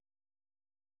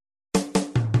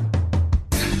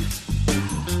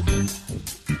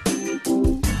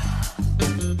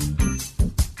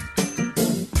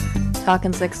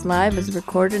Talkin' Sex Live is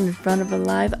recorded in front of a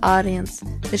live audience.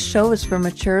 This show is for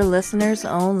mature listeners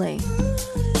only.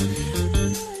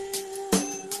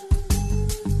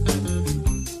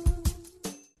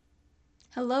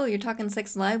 Hello, you're Talkin'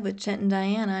 Sex Live with Chet and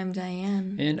Diane. I'm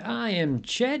Diane. And I am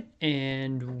Chet,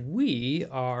 and we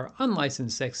are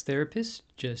unlicensed sex therapists,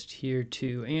 just here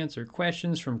to answer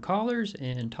questions from callers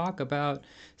and talk about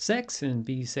sex and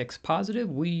be sex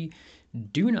positive. We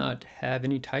do not have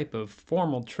any type of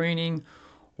formal training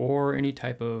or any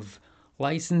type of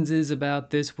licenses about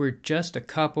this. We're just a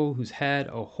couple who's had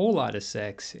a whole lot of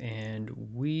sex, and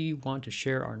we want to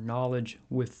share our knowledge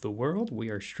with the world. We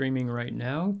are streaming right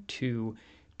now to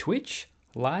Twitch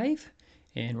live,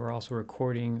 and we're also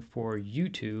recording for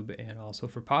YouTube and also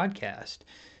for podcast.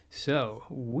 So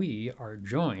we are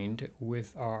joined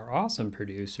with our awesome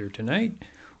producer tonight,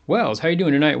 Wells. How you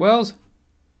doing tonight, Wells?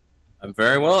 I'm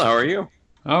very well. How are you?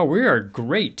 Oh, we are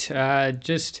great.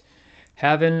 Just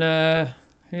having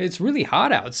it's really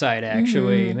hot outside,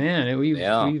 actually. Man, we've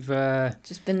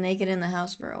just been naked in the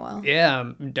house for a while.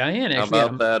 Yeah, Diane actually. How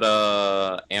about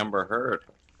that Amber Heard?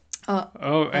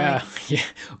 Yeah.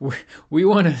 We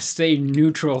want to stay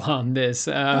neutral on this.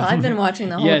 Well, I've been watching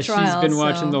the whole trial. She's been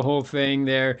watching the whole thing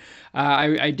there.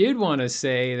 I did want to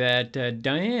say that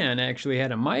Diane actually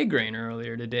had a migraine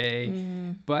earlier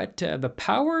today, but the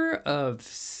power of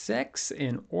sex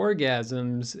and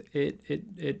orgasms,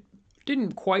 it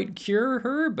didn't quite cure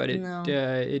her, but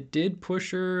it did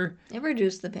push her. It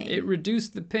reduced the pain. It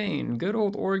reduced the pain. Good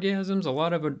old orgasms. A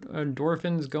lot of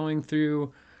endorphins going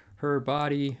through her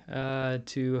body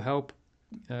to help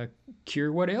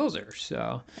cure what ails her.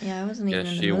 So yeah, I wasn't even in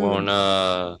the mood. She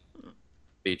won't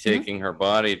be taking her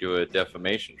body to a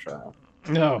defamation trial.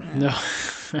 No,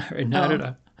 not at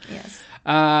all. Yes.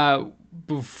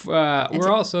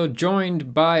 We're also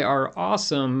joined by our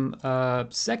awesome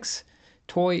sex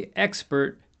toy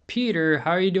expert, Peter.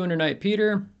 How are you doing tonight,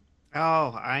 Peter?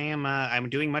 Oh, I am. I'm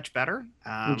doing much better.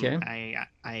 Okay.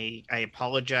 I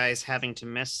apologize having to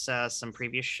miss some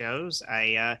previous shows.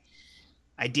 I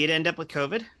did end up with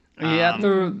COVID. Yeah,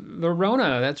 the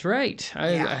Rona. That's right.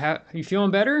 You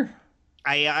feeling better?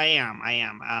 I am.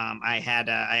 I had.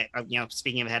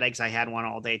 Speaking of headaches, I had one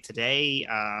all day today.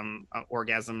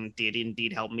 Orgasm did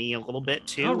indeed help me a little bit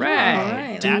too. All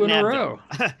right. Two in a row.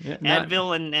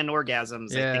 Advil and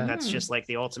orgasms. Yeah. I think that's just like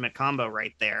the ultimate combo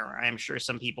right there. I'm sure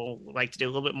some people like to do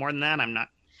a little bit more than that. I'm not.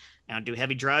 I don't do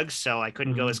heavy drugs, so I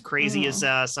couldn't go as crazy as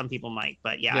some people might.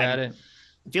 But yeah,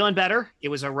 I'm feeling better. It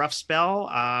was a rough spell.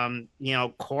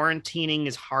 Quarantining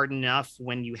is hard enough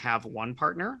when you have one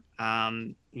partner.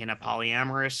 In a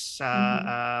polyamorous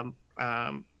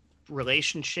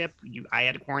relationship, I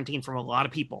had to quarantine from a lot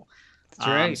of people. That's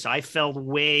right. So I felt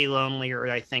way lonelier,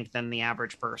 I think, than the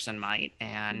average person might.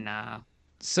 And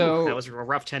so that was a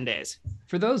rough 10 days.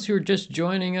 For those who are just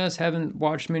joining us, haven't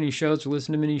watched many shows or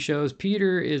listened to many shows,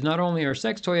 Peter is not only our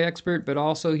sex toy expert, but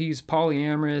also he's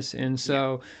polyamorous. And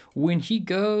so when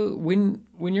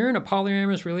you're in a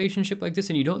polyamorous relationship like this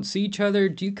and you don't see each other,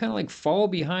 do you kind of like fall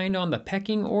behind on the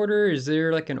pecking order? Is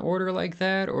there like an order like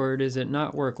that, or does it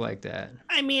not work like that?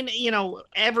 I mean,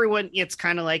 everyone, it's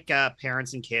kind of like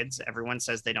parents and kids. Everyone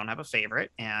says they don't have a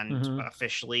favorite, and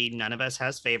officially none of us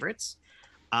has favorites.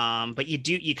 But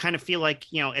you kind of feel like,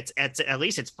 it's at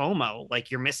least it's FOMO,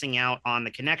 like you're missing out on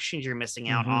the connections, you're missing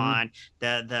out on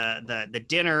the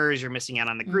dinners, you're missing out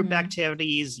on the group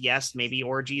activities. Yes, maybe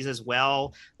orgies as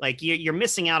well. Like you're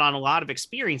missing out on a lot of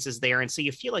experiences there. And so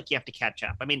you feel like you have to catch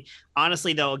up. I mean,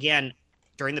 honestly, though, again,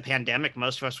 during the pandemic,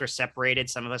 most of us were separated.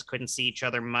 Some of us couldn't see each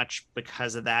other much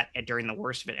because of that during the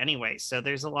worst of it anyway. So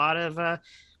there's a lot of,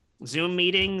 Zoom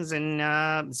meetings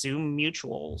and Zoom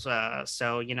mutuals.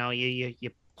 So,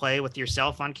 you play with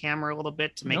yourself on camera a little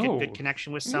bit to make a good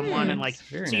connection with someone. And like,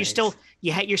 so nice.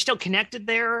 You're still connected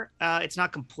there. It's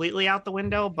not completely out the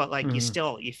window, but like you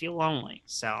feel lonely.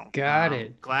 So got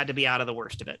it. Glad to be out of the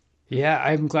worst of it. Yeah,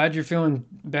 I'm glad you're feeling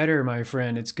better, my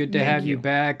friend. It's good to have you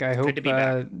back. I hope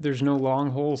there's no long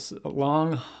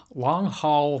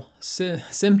haul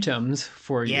symptoms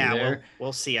for you there. Yeah,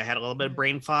 we'll see. I had a little bit of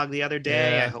brain fog the other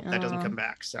day. I hope that doesn't come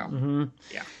back. So,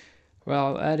 yeah.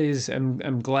 Well,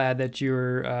 I'm glad that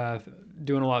you're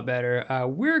doing a lot better.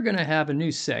 We're going to have a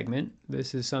new segment.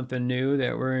 This is something new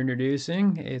that we're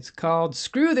introducing. It's called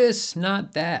Screw This,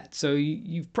 Not That. So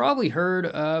you've probably heard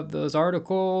of those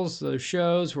articles, those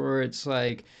shows where it's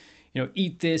like,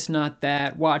 eat this, not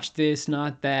that, watch this,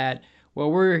 not that. Well,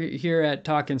 we're here at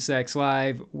Talkin' Sex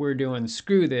Live. We're doing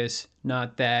Screw This,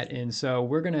 Not That. And so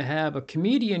we're going to have a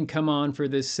comedian come on for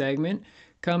this segment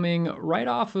coming right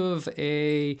off of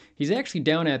he's actually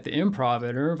down at the Improv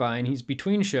at Irvine. He's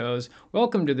between shows.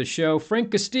 Welcome to the show,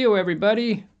 Frank Castillo,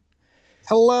 everybody.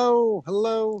 Hello,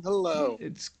 hello, hello.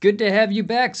 It's good to have you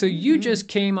back. So you just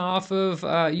came off of,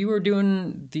 you were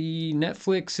doing the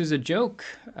Netflix is a Joke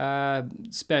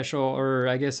special, or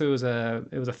I guess it was a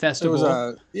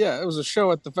festival. It was a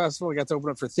show at the festival. I got to open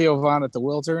up for Theo Von at the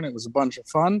Wiltern. It was a bunch of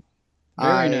fun.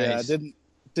 Very nice.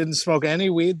 Didn't smoke any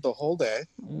weed the whole day.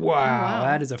 Wow,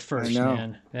 that is a first,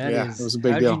 man. It was a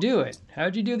big deal. How'd you do it?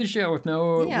 How'd you do the show with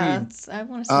no weed? I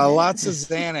want to see lots of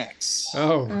Xanax.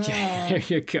 Oh, okay. There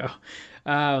you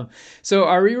go. So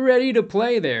are we ready to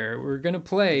play there? We're going to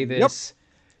play this. Yep.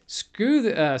 Screw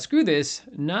this,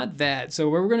 not that. So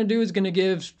what we're going to do is going to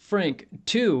give Frank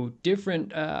 2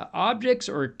 different objects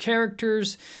or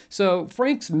characters. So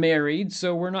Frank's married,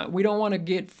 so we don't want to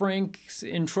get Frank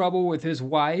in trouble with his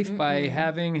wife by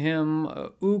having him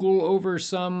oogle over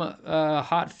some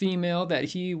hot female that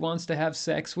he wants to have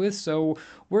sex with. So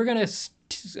we're going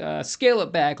to scale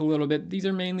it back a little bit. These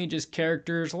are mainly just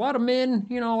characters, a lot of men,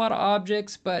 a lot of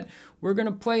objects, but we're going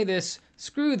to play this,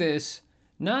 screw this,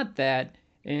 not that.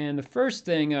 And the first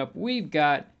thing up, we've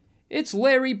got, it's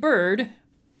Larry Bird,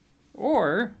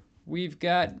 or we've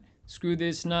got, screw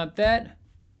this, not that,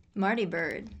 Marty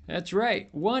Bird. That's right.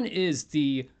 One is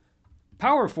the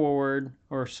power forward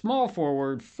or small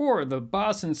forward for the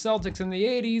Boston Celtics in the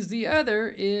 80s. The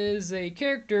other is a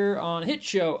character on hit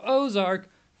show Ozark.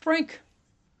 Frank,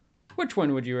 which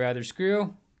one would you rather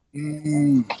screw?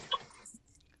 I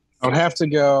would have to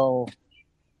go.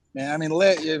 Man, I mean,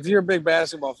 if you're a big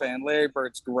basketball fan, Larry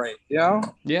Bird's great. Yeah.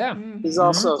 He's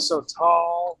also so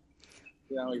tall.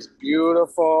 He's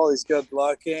beautiful. He's good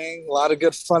looking. A lot of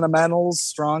good fundamentals,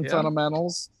 strong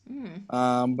fundamentals.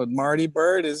 But Marty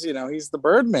Bird is, he's the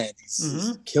Birdman.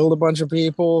 He's killed a bunch of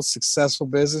people, successful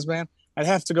businessman. I'd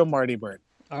have to go Marty Bird.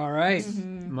 All right.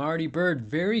 Marty Bird,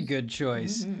 very good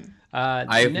choice.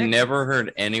 I've never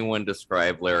heard anyone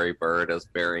describe Larry Bird as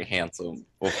very handsome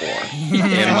before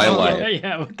in my life.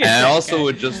 And I also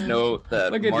would just note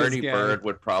that Marty Bird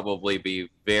would probably be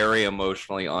very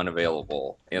emotionally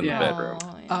unavailable in the bedroom.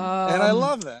 And I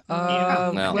love that.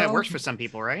 It works for some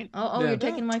people, right? You're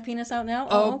taking my penis out now?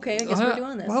 Okay, I guess we're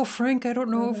doing this. Well, Frank, I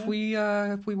don't know if we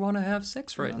want to have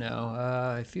sex right now.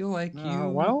 I feel like you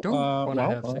don't want to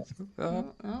have sex.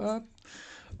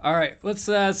 All right, let's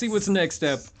see what's next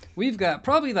up. We've got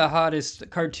probably the hottest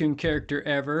cartoon character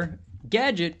ever,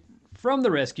 Gadget from the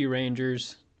Rescue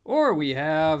Rangers, or we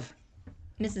have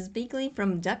Mrs. Beakley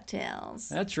from DuckTales.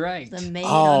 That's right. The maid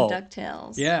on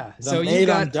DuckTales. Yeah, so you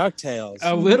got DuckTales.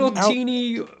 A little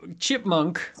teeny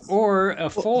chipmunk or a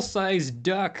full-size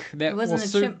duck that wasn't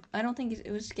a chip. I don't think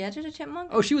it was Gadget a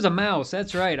chipmunk. Oh, she was a mouse.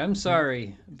 That's right. I'm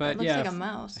sorry, but looks like a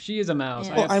mouse. She is a mouse.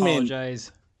 Yeah. I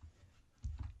apologize.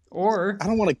 Or I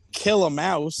don't want to kill a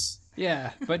mouse.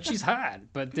 Yeah, but she's hot.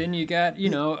 But then you got,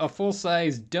 a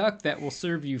full-size duck that will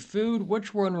serve you food.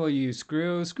 Which one will you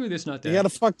screw? Screw this, not that. You got to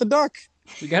fuck the duck.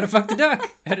 We got to fuck the duck.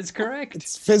 That is correct.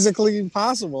 It's physically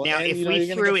impossible. Now, if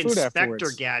we threw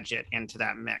Inspector Gadget into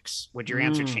that mix, would your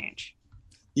answer change?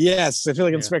 Yes, I feel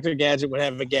like Inspector Gadget would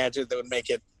have a gadget that would make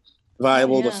it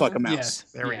viable to fuck a mouse. Yes,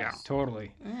 there we go.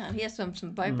 Totally. Yeah, he has some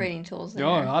vibrating tools there.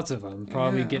 Oh, lots of them.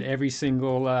 Probably get every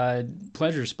single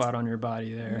pleasure spot on your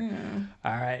body there.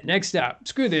 All right, next up.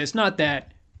 Screw this, not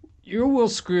that. You will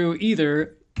screw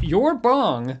either your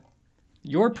bong,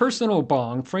 your personal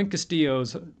bong, Frank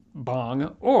Castillo's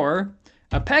bong, or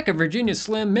a pack of Virginia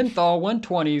Slim Menthol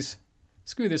 120s.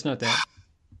 Screw this, not that.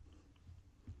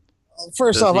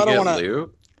 First off, I don't want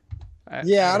to... I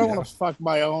don't want to fuck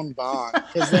my own bong,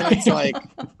 because then it's like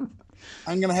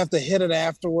I'm gonna have to hit it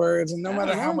afterwards, and no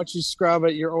matter how much you scrub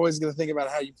it, you're always gonna think about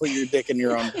how you put your dick in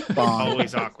your own bong.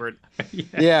 Always awkward.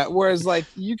 Whereas like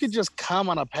you could just come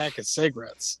on a pack of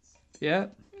cigarettes. Yeah,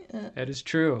 that is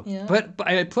true. Yeah. But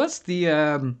plus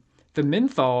the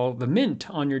menthol, the mint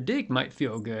on your dick might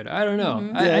feel good. I don't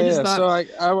know. I just thought. So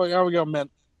I would go mint.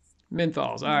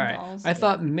 Menthols. All right. I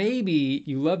thought maybe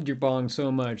you loved your bong so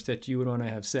much that you would want to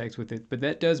have sex with it, but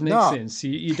that does make sense.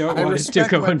 You don't want it to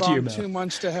go into your mouth. Too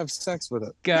much to have sex with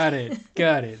it. Got it.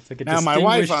 It's like a now my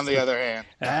wife, on the other hand.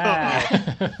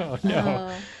 Oh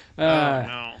no.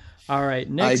 No. All right.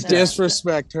 Next. I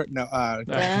disrespect her.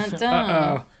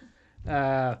 No.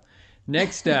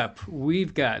 Next up,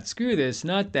 we've got screw this,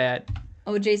 not that.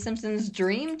 O.J. Simpson's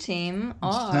dream team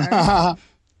are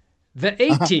the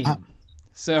A-Team.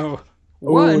 So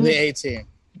the A-Team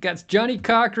got Johnny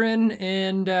Cochran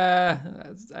and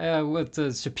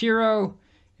Shapiro,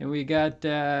 and we got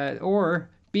or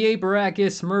B.A.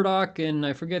 Baracus, Murdoch, and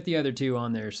I forget the other 2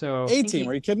 on there. So A-Team,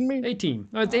 are you kidding me? A-Team.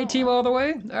 Oh, it's A-Team all the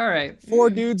way? All right. 4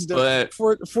 dudes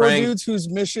four dudes whose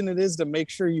mission it is to make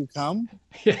sure you come.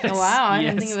 Yes. Oh, wow, I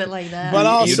didn't think of it like that. But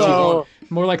also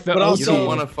more like the you don't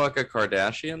want to fuck a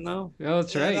Kardashian though? Oh,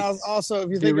 that's right. And also, if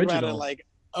you think about it, like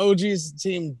OG's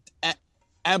team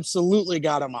absolutely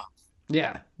got him off.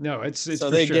 Yeah, no, it's so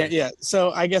they sure. get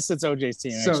So I guess it's OJ's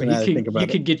team. So he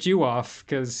could get you off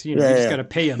because you just got to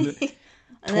pay him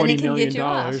 $20 million.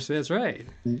 That's right.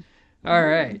 Mm-hmm. All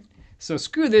right. So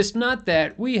screw this, not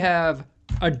that. We have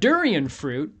a durian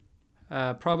fruit,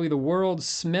 probably the world's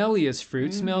smelliest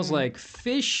fruit. Smells like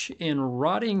fish and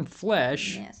rotting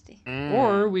flesh. Nasty.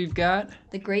 Or we've got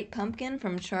the Great Pumpkin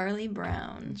from Charlie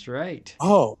Brown. That's right.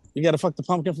 Oh, you got to fuck the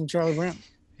pumpkin from Charlie Brown.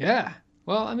 Yeah.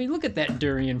 Well, I mean, look at that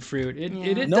durian fruit. It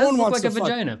does look like a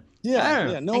vagina.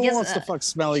 Yeah, no one wants to fuck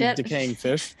smelly, decaying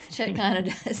fish. Chet kind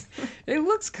of does. It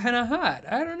looks kind of hot.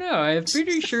 I don't know. I'm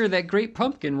pretty sure that Great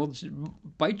Pumpkin will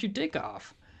bite your dick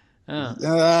off.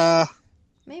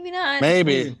 Maybe not.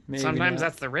 Maybe Sometimes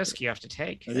that's the risk you have to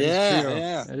take.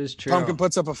 That is true. Pumpkin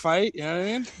puts up a fight. You know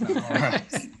what I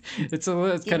mean? It's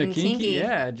kind of kinky.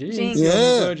 Yeah, geez.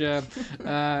 Yeah.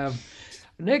 Job.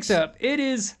 Next up, it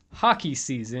is hockey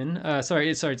season. It's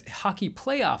hockey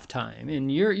playoff time,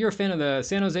 and you're a fan of the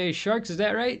San Jose Sharks, is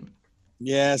that right?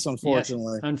 Yes,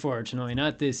 unfortunately. Yes, unfortunately,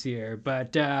 not this year.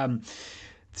 But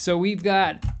so we've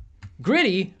got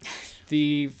Gritty,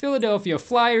 the Philadelphia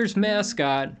Flyers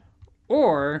mascot,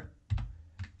 or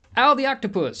Al the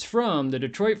Octopus from the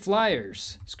Detroit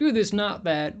Flyers. Screw this, not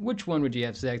that. Which one would you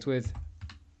have sex with?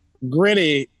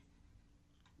 Gritty,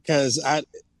 because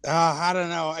I don't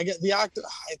know. I get the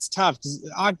it's tough because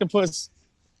the octopus.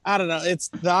 I don't know. It's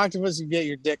the octopus. You get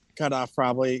your dick cut off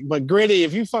probably, but Gritty.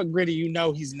 If you fuck Gritty, you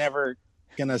know he's never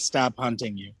gonna stop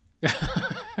hunting you.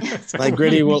 Like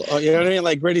Gritty will. You know what I mean?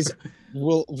 Like Gritty's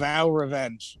will vow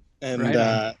revenge, and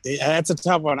that's a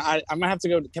tough one. I'm gonna have to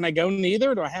go. Can I go neither?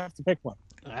 Or do I have to pick one?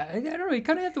 I don't know. You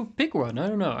kind of have to pick one. I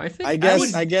don't know.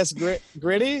 I guess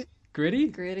Gritty.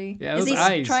 Gritty? Yeah, is he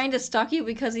eyes. Trying to stalk you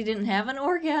because he didn't have an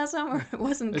orgasm or it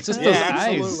wasn't It's good? just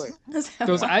those eyes.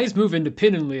 Those eyes move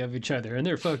independently of each other and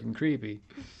they're fucking creepy.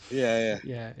 Yeah.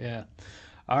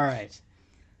 All right.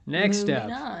 Next Moving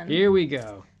up. On. Here we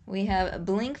go. We have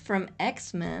Blink from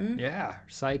X-Men. Yeah.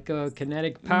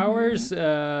 Psychokinetic powers.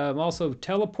 Also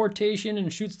teleportation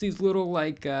and shoots these little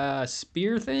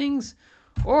spear things.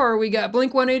 Or we got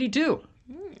Blink 182.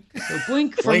 So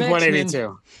Blink from Blink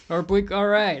 182. Or Blink. All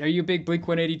right. Are you a big Blink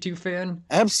 182 fan?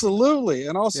 Absolutely.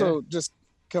 And also just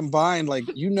combined,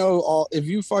 if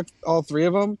you fucked all 3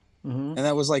 of them, and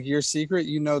that was like your secret,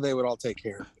 they would all take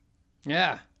care of it.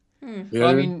 Yeah. Well,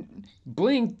 I mean,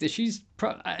 Blink, she's,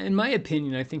 in my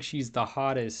opinion, I think she's the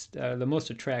hottest, the most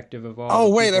attractive of all. Oh,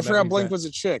 wait, I forgot Blink was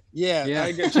a chick. Yeah.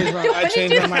 I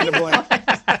changed my mind to Blink.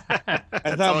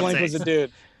 I thought Blink was a dude.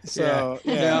 So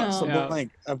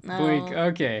Blink. Blink.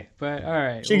 Okay, but all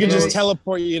right. She could just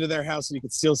teleport you to their house and you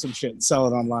could steal some shit and sell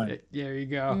it online. There you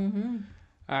go.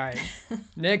 All right.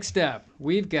 Next up,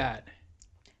 we've got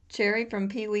Cherry from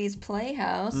Pee-wee's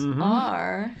Playhouse,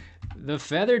 or the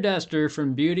Feather Duster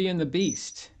from Beauty and the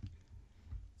Beast.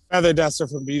 Feather Duster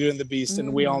from Beauty and the Beast,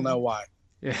 and we all know why.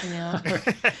 Yeah.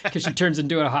 Because she turns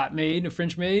into a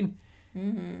French maid.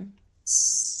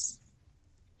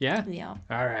 Yeah. Yeah.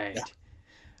 All right. Yeah.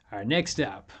 All right, next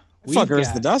up. Fuck her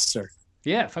as the Duster.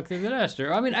 Yeah, fuck her the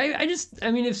Duster. I mean,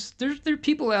 if there are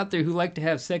people out there who like to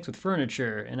have sex with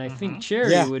furniture, and I think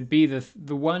Cherry would be the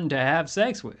one to have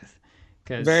sex with.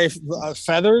 Very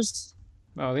feathers.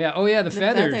 Oh yeah, the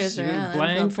feathers.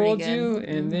 Blindfold you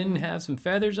and then have some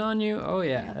feathers on you. Oh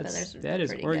yeah, that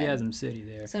is orgasm city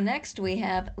there. So next we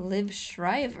have Liv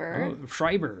Schreiber. Oh,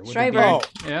 Schreiber.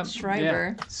 Yeah.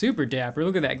 Schreiber. Yeah. Super dapper.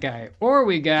 Look at that guy. Or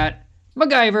we got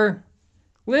MacGyver.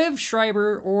 Liv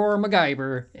Schreiber or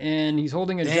MacGyver, and he's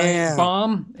holding a giant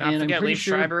bomb. Don't forget, Liv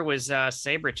Schreiber was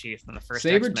Sabretooth in the first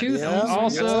Sabretooth,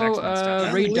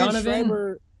 also Ray Donovan.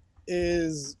 Schreiber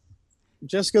is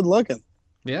just good looking.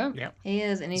 Yeah. He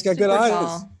is, and he's got super good eyes.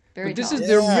 tall. Very tall. This is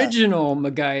the original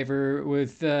MacGyver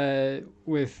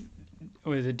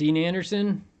with Dean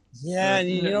Anderson. Yeah,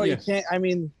 you can't. I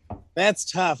mean, that's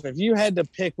tough. If you had to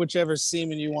pick whichever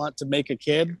semen you want to make a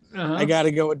kid, I got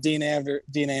to go with Dean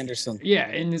Anderson. Yeah,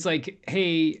 and it's like,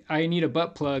 hey, I need a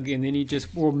butt plug, and then he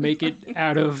just will make it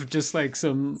out of just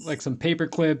some paper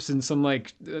clips and some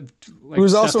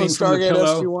who's also in Stargate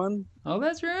SG-1. Oh,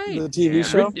 that's right. The TV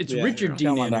show. It's Richard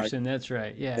Dean Anderson. That's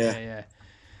right. Yeah.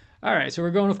 All right, so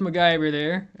we're going with MacGyver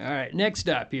there. All right, next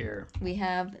up here we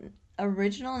have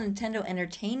original Nintendo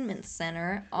Entertainment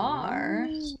Center, or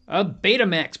a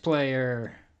Betamax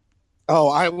player. Oh,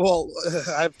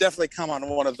 I've definitely come on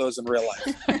one of those in real life.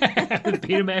 The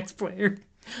Betamax player.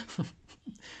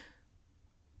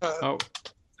 Oh,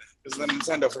 it's the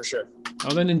Nintendo for sure.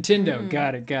 Oh, the Nintendo.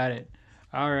 Got it.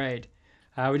 All right.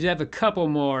 We just have a couple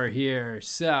more here.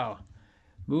 So,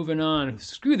 moving on.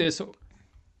 Screw this.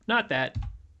 Not that.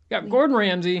 Got Gordon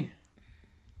Ramsay.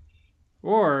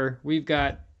 Or we've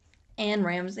got Anne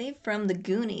Ramsey from the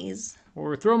Goonies.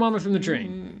 Or Throw Mama from the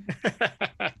Train.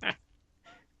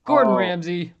 Gordon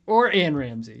Ramsay or Anne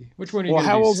Ramsey. Which one are you going to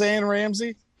do? Well, how old's Anne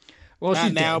Ramsey? Well, not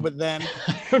she's now, dead. but then.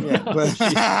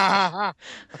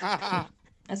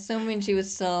 Assuming she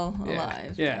was still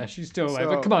alive. Yeah, she's still alive.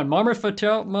 But come on, Mama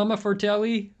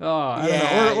Fratelli. Oh, I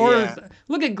don't know. Or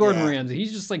look at Gordon Ramsay.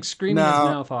 He's just like screaming his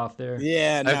mouth off there.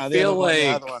 Yeah, no,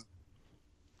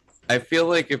 I feel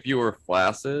like if you were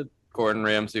flaccid, Gordon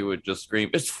Ramsay would just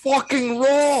scream, "It's fucking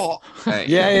raw!"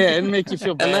 It'd make you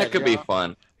feel bad. And that could be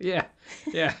fun. Yeah.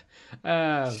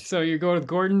 So you're going with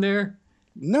Gordon there?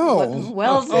 No.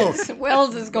 Wells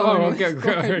is going. Oh,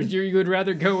 okay. You would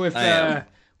rather go with Anne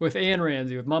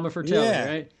Ramsey, with Mama Fratelli,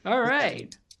 right? All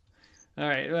right.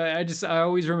 I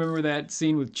always remember that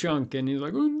scene with Chunk, and he's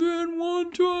like, and then one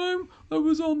time I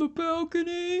was on the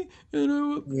balcony, and I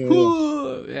was,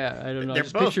 I don't know. They're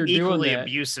both equally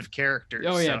abusive characters.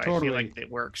 Oh yeah, totally. I feel like it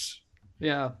works.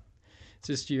 Yeah, it's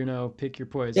just pick your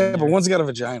poison. Yeah, but one's got a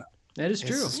vagina. That is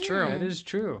true. It's true. That is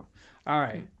true. All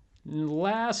right,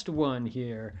 last one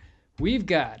here. We've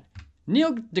got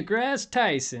Neil deGrasse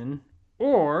Tyson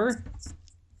or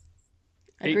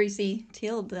a greasy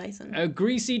teal Dyson. A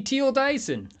greasy teal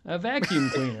Dyson, a vacuum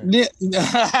cleaner.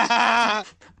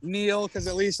 Neil, because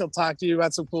at least he'll talk to you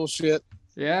about some cool shit.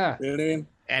 Yeah. You know what I mean?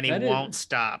 And he won't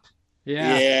stop.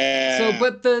 Yeah. So,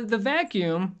 but the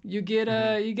vacuum, you get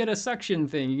a suction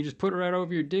thing. You just put it right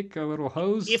over your dick, a little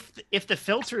hose. If the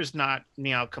filter is not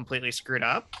completely screwed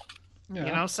up,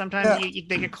 sometimes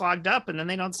they get clogged up and then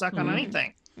they don't suck on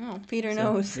anything. Oh, Peter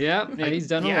knows. Yeah, he's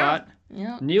done a lot.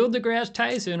 Yeah. Neil deGrasse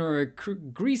Tyson or a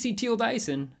greasy teal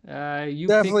Dyson. You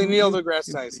definitely Neil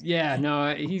deGrasse Tyson. Yeah,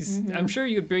 no, he's. I'm sure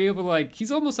you'd be able to he's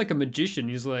almost like a magician.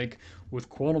 He's like, with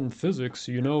quantum physics,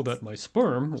 you know that my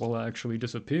sperm will actually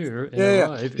disappear and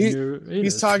arrive in your anus.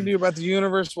 He's talking to you about the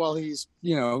universe while he's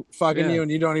fucking you, and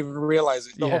you don't even realize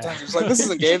it. The whole time he's like, "This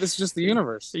isn't gay. This is just the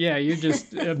universe." Yeah, you're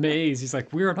just amazed. He's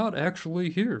like, "We are not actually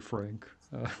here, Frank.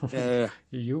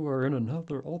 You are in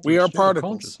another alternate we are part of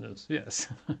consciousness." Yes.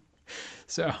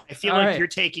 So I feel like you're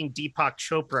taking Deepak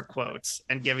Chopra quotes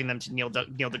and giving them to Neil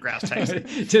deGrasse Tyson.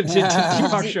 to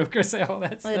Deepak Chopra, say all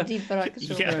that stuff. Deepak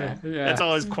Chopra. Yeah, that's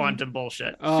all his quantum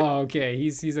bullshit. Oh, okay.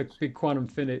 He's a big quantum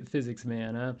physics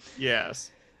man, huh?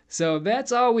 Yes. So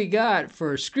that's all we got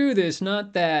for Screw This,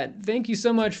 Not That. Thank you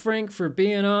so much, Frank, for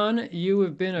being on. You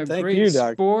have been a great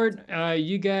sport.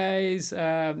 You guys,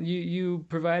 you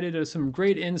provided us some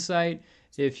great insight.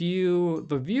 If you,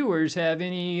 the viewers, have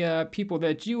any people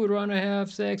that you would want to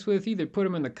have sex with, either put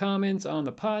them in the comments on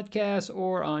the podcast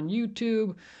or on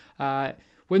YouTube.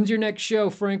 When's your next show,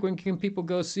 Frank? When can people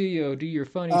go see you? Do your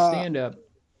funny stand-up?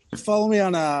 Follow me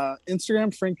on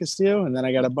Instagram, Frank Castillo, and then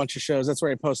I got a bunch of shows. That's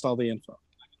where I post all the info.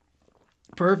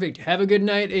 Perfect. Have a good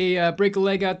night. Break a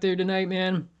leg out there tonight,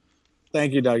 man.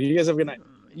 Thank you, Doug. You guys have a good night.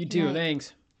 You too. Yeah.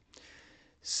 Thanks.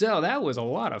 So that was a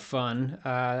lot of fun.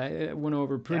 It went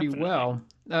over pretty well.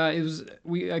 I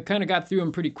kind of got through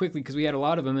them pretty quickly because we had a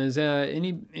lot of them. Is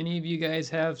any of you guys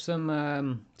have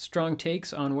some strong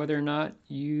takes on whether or not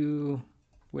you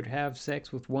would have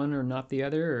sex with one or not the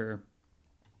other?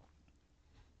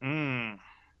 I mean,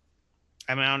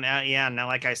 now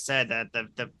like I said, that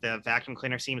the vacuum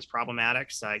cleaner seems problematic,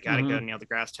 so I got to go Neil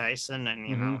deGrasse Tyson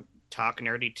and talk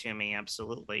nerdy to me.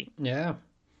 Absolutely. Yeah.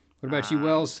 What about you,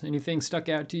 Wells? Anything stuck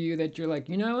out to you that you're like,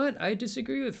 you know what? I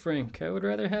disagree with Frank. I would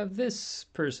rather have this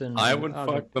person. I would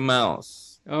fuck the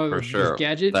mouse. Oh, for sure.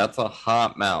 Gadget? That's a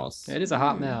hot mouse. It is a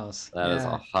hot mouse. That is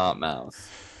a hot mouse.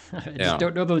 I just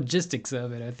don't know the logistics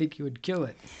of it. I think you would kill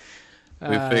it.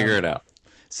 We figure it out.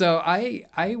 So I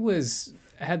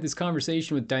had this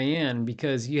conversation with Diane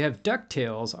because you have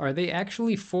ducktails. Are they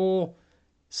actually full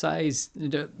size,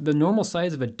 the normal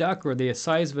size of a duck, or the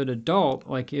size of an adult?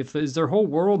 Like, is their whole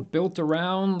world built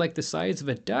around like the size of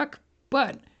a duck?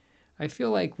 But I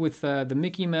feel like with the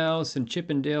Mickey Mouse and Chip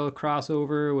and Dale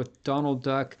crossover with Donald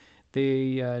Duck,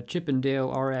 the Chip and Dale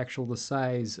are actual the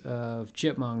size of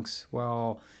chipmunks,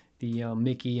 while the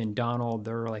Mickey and Donald,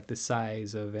 they're like the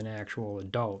size of an actual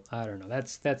adult. I don't know.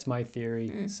 That's my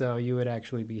theory. So you would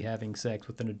actually be having sex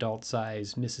with an adult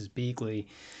size Mrs. Beakley.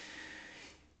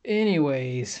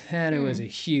 Anyways, that was a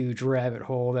huge rabbit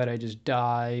hole that I just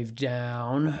dived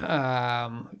down.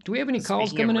 Do we have any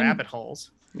calls coming in? Rabbit holes.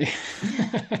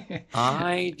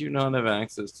 I do not have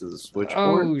access to the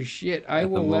switchboard. Oh shit! I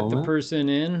will let the person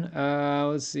in.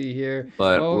 Let's see here.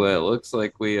 But it looks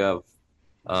like we have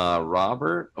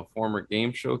Robert, a former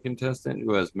game show contestant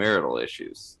who has marital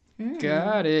issues.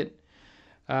 Got it.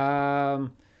 Hello,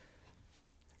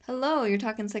 you're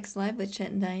talking Sex Live with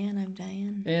Chet and Diane. I'm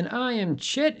Diane. And I am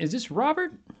Chet. Is this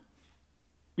Robert?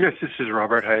 Yes, this is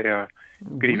Robert. Hi,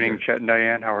 good evening, Chet and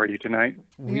Diane. How are you tonight?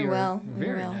 We're well.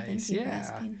 Very well. nice. Thank you for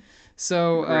asking.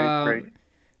 So, great.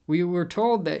 We were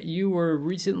told that you were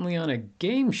recently on a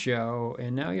game show,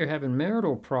 and now you're having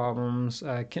marital problems.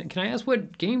 Can I ask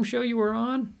what game show you were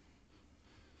on?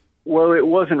 Well, it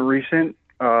wasn't recent.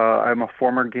 I'm a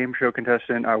former game show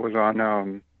contestant. I was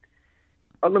on.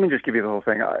 Let me just give you the whole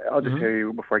thing. I'll just tell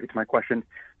you before I get to my question.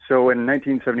 So in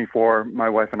 1974, my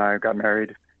wife and I got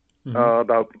married.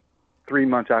 About 3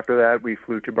 months after that, we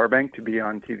flew to Burbank to be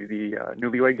on TV, the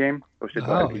Newlywed Game, hosted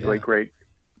by the late great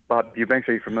Bob Eubanks.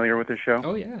 Are you familiar with this show?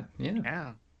 Oh yeah.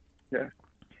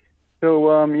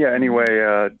 So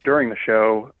anyway, during the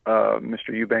show, Mr.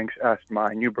 Eubanks asked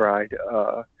my new bride,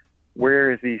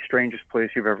 "Where is the strangest place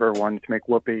you've ever wanted to make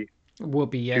whoopee?"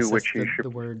 Whoopee, yes, to which that's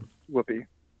the word. Whoopee.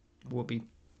 Whoopee.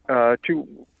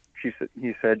 He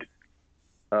said,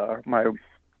 my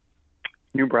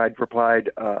new bride replied,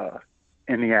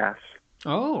 "In the ass."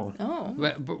 Oh.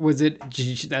 But was it?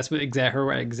 That's what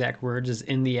her exact words is,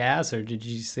 "in the ass," or did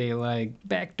you say like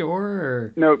back door?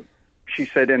 Or no, she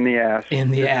said "in the ass."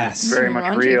 In the ass. Very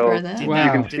much real.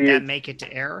 Wow. Did that make it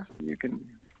to air? It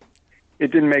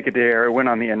didn't make it to air. It went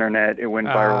on the internet. It went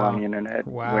viral on the internet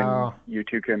when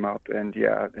YouTube came up, and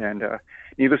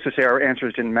needless to say, our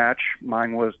answers didn't match.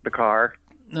 Mine was the car.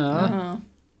 Yeah.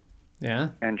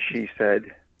 And she said,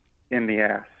 "In the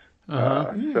ass."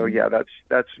 So yeah, that's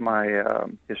my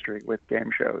history with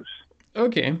game shows.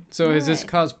 Okay, so has this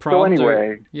caused problems? So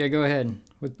anyway, yeah, go ahead.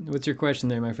 What's your question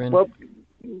there, my friend? Well,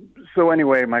 so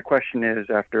anyway, my question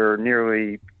is: after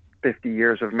nearly 50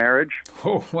 years of marriage,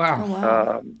 oh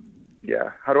wow,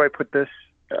 how do I put this?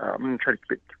 I'm going to try to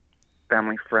keep it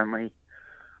family friendly.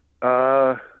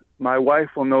 My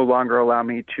wife will no longer allow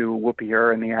me to whoopee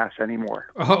her in the ass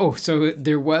anymore. Oh, so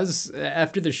there was,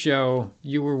 after the show,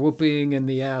 you were whooping in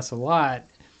the ass a lot,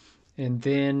 and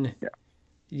then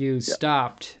you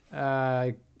stopped.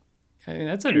 I mean,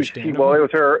 that's understandable. Well,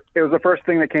 it was the first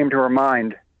thing that came to her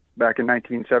mind back in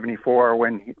 1974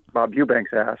 when Bob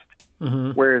Eubanks asked,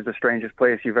 "Where is the strangest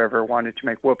place you've ever wanted to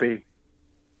make whoopee?"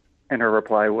 And her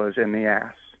reply was, "In the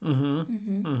ass."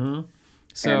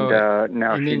 So,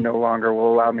 now she no longer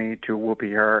will allow me to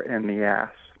whoopee her in the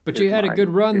ass. But you had a good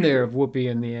run there of whoopee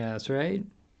in the ass, right?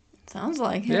 Sounds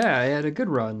like it. Yeah, I had a good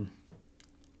run.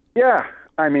 Yeah,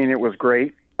 I mean, it was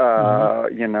great,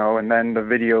 and then the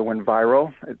video went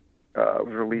viral. It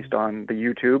was released on the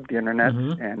YouTube, the internet,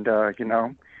 and,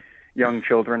 young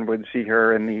children would see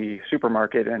her in the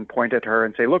supermarket and point at her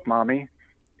and say, "Look, Mommy,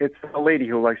 it's the lady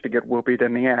who likes to get whoopied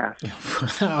in the ass."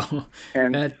 Wow.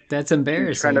 And that's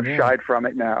embarrassing. She's kind of shied from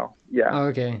it now. Yeah. Oh,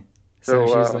 okay. So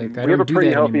she's like, we have a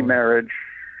pretty healthy marriage.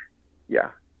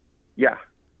 Yeah.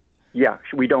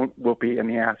 We don't whoopee in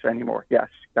the ass anymore. Yes,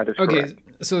 that is correct. Okay.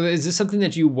 So is this something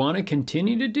that you want to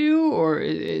continue to do, or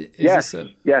is yes, this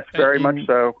very much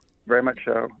so. Very much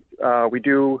so. We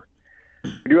do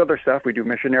other stuff. We do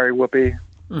missionary whoopee.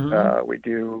 We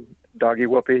do doggy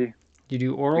whoopee. You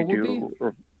do oral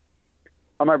whoopee?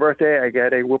 On my birthday, I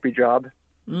get a whoopee job.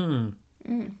 Missionary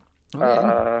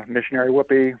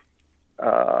whoopee,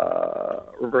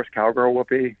 reverse cowgirl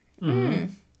whoopee.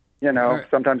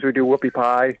 Sometimes we do whoopee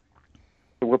pie,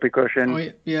 the whoopee cushion.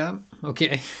 Oh, yeah.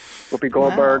 Okay. Whoopi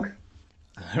Goldberg. Wow.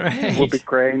 All right. Whoopi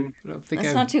Crane.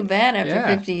 That's not too bad after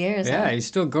 50 years. Yeah, he's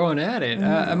still going at it.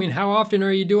 I mean, how often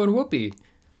are you doing whoopee?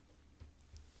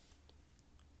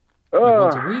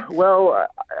 Once a week? Well,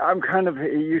 I'm kind of,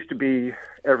 it used to be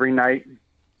every night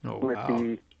with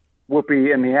the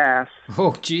whoopee in the ass.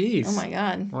 Oh, geez. Oh, my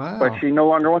God. Wow. But she no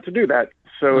longer wants to do that.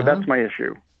 So that's my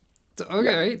issue. So,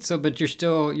 okay, right. So, but you're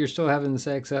still having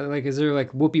sex. Like, is there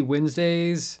like whoopee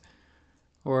Wednesdays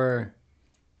or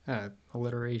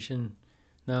alliteration?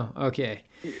 No? Okay.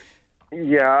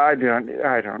 Yeah, I don't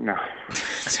know.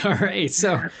 It's all right.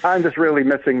 So I'm just really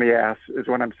missing the ass is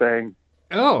what I'm saying.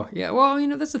 Oh, yeah. Well,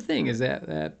 that's the thing is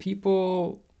that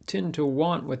people tend to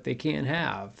want what they can't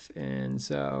have. And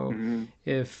so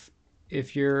if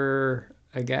you're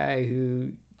a guy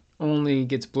who only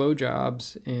gets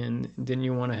blowjobs and then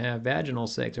you want to have vaginal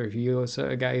sex, or if you're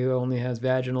a guy who only has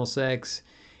vaginal sex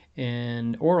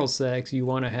and oral sex, you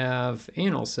want to have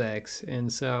anal sex.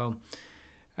 And so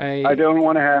I don't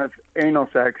want to have anal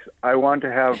sex. I want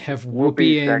to have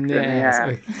whoopee in the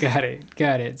ass.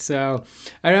 Got it. So,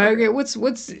 okay,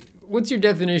 what's your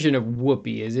definition of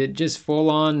whoopee? Is it just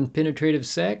full-on penetrative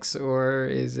sex, or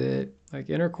is it like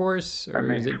intercourse,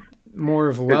 or is it more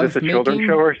of love? Is this a children's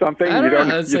show or something? You don't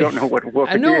know what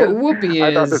whoopee is. I know what whoopee is.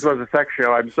 I thought this was a sex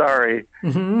show. I'm sorry.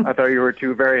 Mm-hmm. I thought you were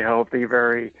two very healthy,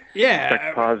 very sex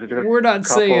positive. We're not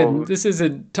saying this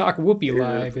isn't Talk Whoopee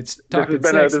Live. It's Talking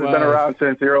Sex Live. This has been around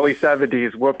since the early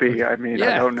 '70s. Whoopee. I mean,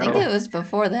 I don't know. I think it was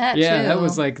before that. Yeah, too. That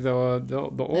was like the old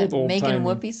Making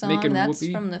Whoopee song. That's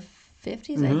from the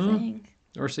 '50s, I think,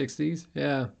 or '60s.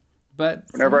 Yeah, but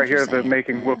whenever I hear the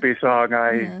Making Whoopee song,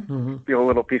 I feel a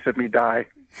little piece of me die.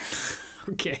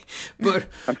 Okay, but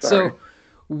so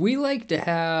we like to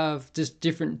have just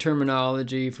different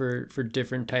terminology for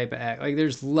different type of act. Like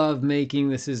there's love making.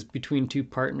 This is between two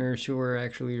partners who are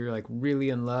actually like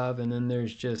really in love, and then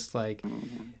there's just like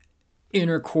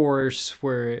intercourse,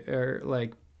 where or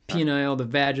like penile, the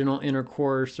vaginal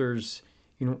intercourse. There's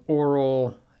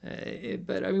oral.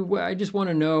 But I mean, I just want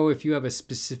to know if you have a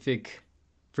specific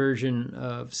version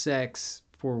of sex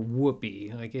for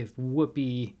whoopee. Like if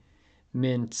whoopee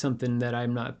meant something that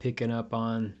I'm not picking up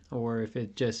on, or if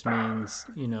it just means,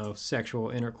 sexual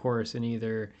intercourse in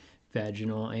either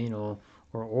vaginal, anal,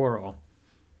 or oral.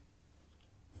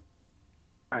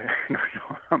 I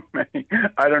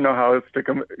don't know how else to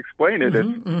explain it.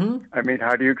 I mean,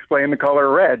 how do you explain the color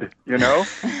red?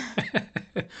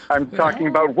 I'm talking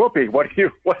about whoopee. What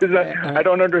is that? I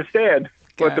don't understand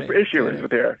what the issue is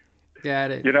there.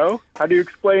 Got it. How do you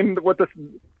explain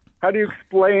How do you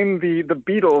explain the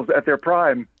Beatles at their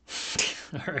prime?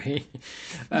 All right.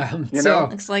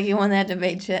 Looks like you won that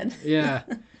debate, Chet. Yeah.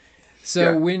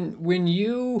 So when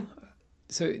you...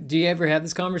 So do you ever have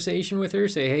this conversation with her?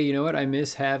 Say, hey, you know what? I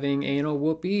miss having anal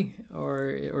whoopee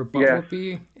or butt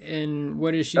whoopee. And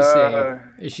what does she say?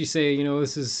 Does she say,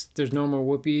 there's no more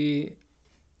whoopee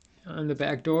on the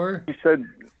back door? She said,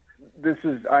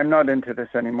 I'm not into this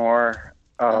anymore.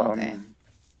 Okay.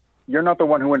 You're not the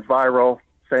one who went viral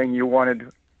saying you wanted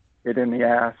it in the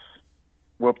ass,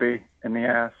 whoopee in the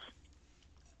ass.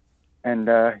 And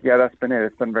that's been it.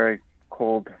 It's been very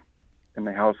cold in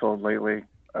the household lately.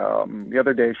 The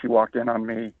other day she walked in on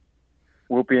me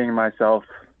whoopieing myself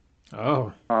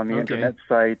on the internet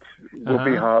site,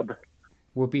 Whoopee Hub.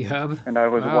 Whoopee Hub? And I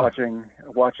was watching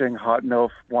Hot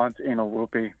MILF Wants Anal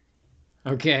Whoopee.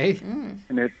 Okay.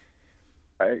 And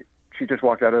she just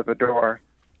walked out of the door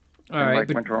went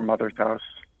to her mother's house.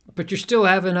 But you're still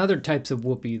having other types of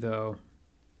whoopee, though.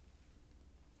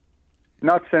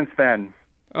 Not since then.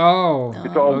 Oh,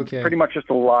 it's all pretty much just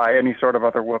a lie. Any sort of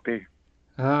other whoopee.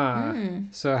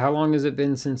 So how long has it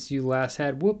been since you last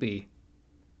had whoopee?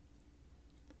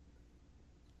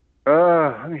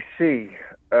 Let me see.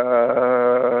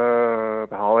 The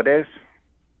holidays.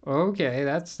 Okay,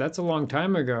 that's a long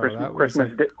time ago.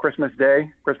 Christmas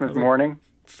Day, Christmas morning.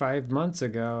 5 months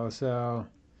ago. So,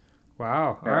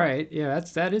 wow. Yeah. All right. Yeah,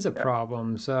 that is a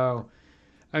problem. So,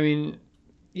 I mean,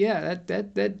 yeah,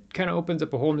 that kind of opens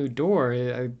up a whole new door,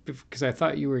 because I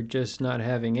thought you were just not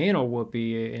having anal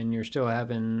whoopee and you're still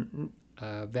having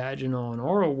vaginal and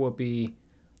oral whoopee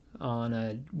on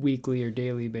a weekly or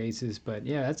daily basis. But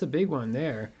yeah, that's a big one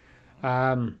there.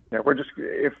 We're just,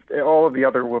 if all of the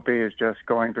other whoopee is just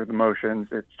going through the motions,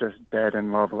 it's just dead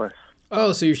and loveless.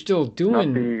 Oh, so you're still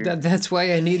doing that? That's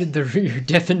why I needed your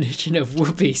definition of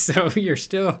whoopee. So you're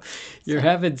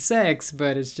having sex,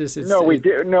 but it's just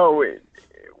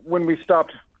when we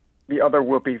stopped the other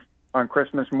whoopee on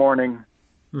Christmas morning,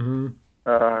 we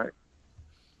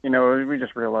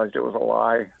just realized it was a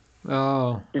lie.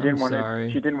 Oh, she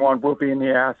didn't want whoopee in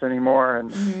the ass anymore,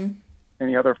 and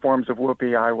any other forms of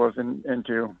whoopee I wasn't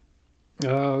into.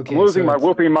 Oh, okay. I'm losing my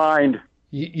whoopee mind.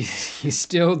 You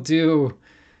still do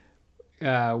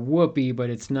whoopee, but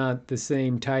it's not the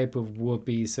same type of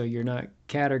whoopee, so you're not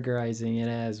categorizing it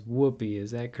as whoopee.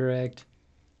 Is that correct?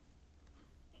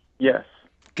 Yes.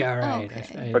 All right.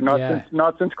 Okay. But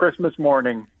not since Christmas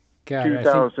morning,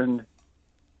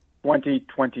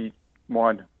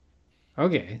 2021.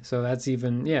 Okay, so that's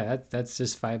even, that's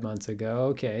just 5 months ago.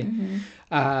 Okay.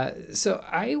 So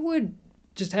I would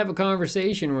just have a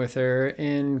conversation with her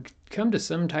and come to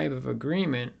some type of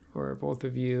agreement where both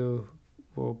of you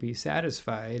will be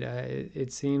satisfied.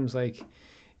 It seems like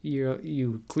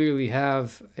you clearly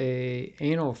have a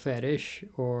anal fetish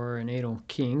or an anal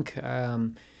kink.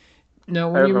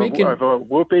 Now, when you're making a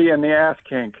whoopee in the ass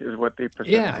kink is what they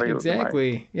present. Yeah,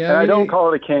 exactly. Yeah, and I don't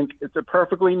call it a kink. It's a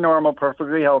perfectly normal,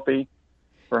 perfectly healthy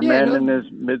for a man in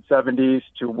his mid-70s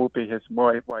to whoopee his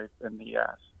wife in the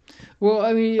ass. Well,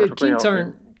 I mean,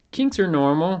 kinks are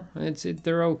normal.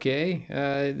 They're okay.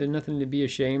 They're nothing to be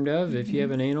ashamed of. Mm-hmm. If you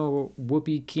have an anal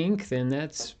whoopee kink, then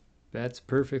that's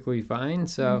perfectly fine.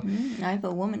 So I have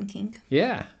a woman kink.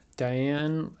 Yeah,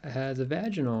 Diane has a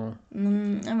vaginal. I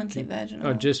wouldn't say vaginal.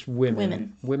 Oh, just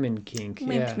women. Women kink.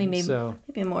 Yeah. Maybe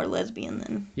more lesbian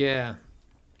than. Yeah.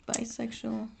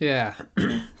 Bisexual. Yeah.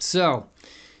 So,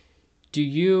 do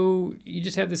you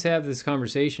just have this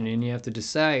conversation, and you have to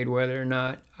decide whether or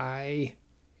not I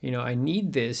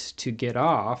need this to get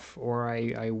off, or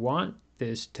I want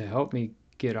this to help me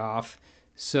get off.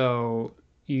 So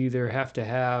you either have to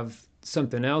have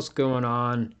something else going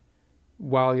on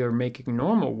while you're making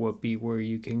normal whoopee, where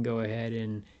you can go ahead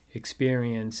and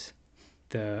experience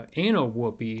the anal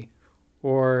whoopee,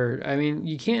 or, I mean,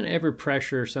 you can't ever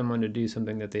pressure someone to do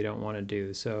something that they don't want to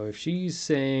do. So if she's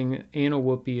saying anal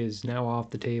whoopee is now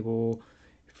off the table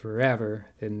forever,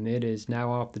 then it is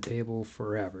now off the table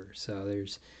forever. So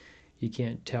you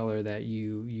can't tell her that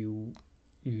you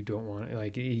don't want,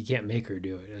 like, you can't make her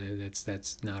do it.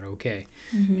 That's not okay.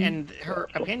 Mm-hmm. And her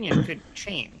opinion could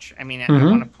change. I mean, I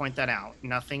want to point that out.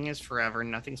 Nothing is forever.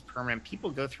 Nothing's permanent.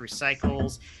 People go through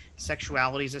cycles.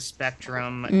 Sexuality is a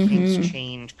spectrum. Kinks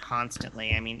change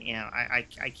constantly. I mean, I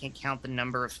can't count the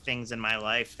number of things in my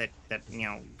life that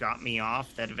got me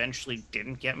off that eventually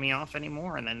didn't get me off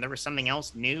anymore. And then there was something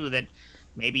else new that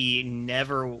maybe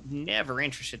never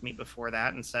interested me before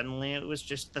that, and suddenly it was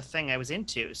just the thing I was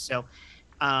into. So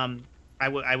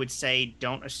I would say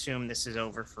don't assume this is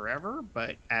over forever,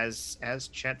 but as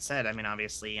Chet said, I mean,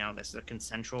 obviously, this is a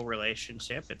consensual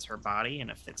relationship. It's her body, and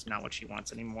if it's not what she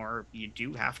wants anymore, you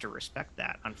do have to respect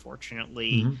that,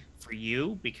 unfortunately, for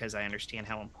you, because I understand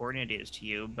how important it is to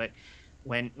you. But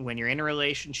when you're in a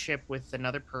relationship with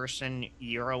another person,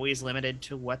 you're always limited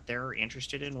to what they're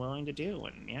interested and willing to do.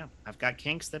 And yeah, I've got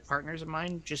kinks that partners of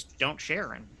mine just don't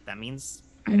share, and that means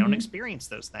I don't experience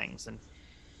those things. And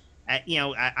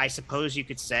I suppose you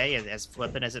could say, as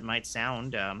flippant as it might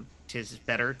sound, 'tis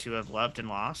better to have loved and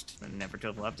lost than never to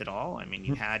have loved at all. I mean,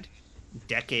 you had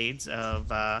decades of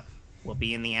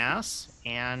whoopee in the ass,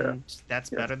 and that's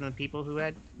better than the people who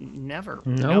had never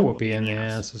no whoopee in the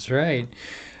ass. That's right.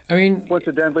 I mean,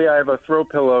 coincidentally, I have a throw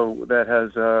pillow that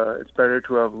has it's better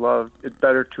to have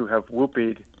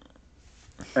whoopied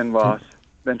and lost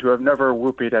than to have never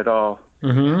whoopied at all.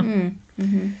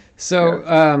 So,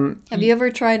 have you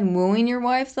ever tried wooing your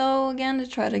wife, though, again, to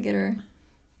try to get her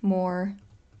more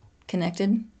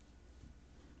connected?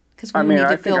 Because we need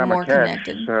to feel more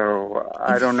connected. So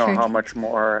I don't know how much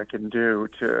more I can do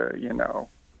to,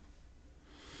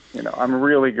 I'm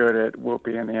really good at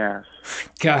whoopee in the ass.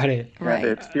 Got it. And right.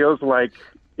 It feels like,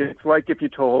 it's like if you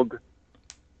told,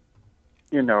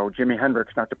 Jimi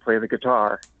Hendrix not to play the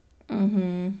guitar.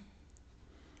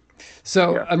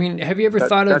 So, I mean, have you ever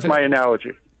thought of... That's my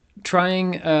analogy.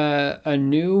 Trying a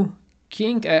new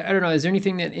kink? I don't know. Is there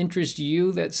anything that interests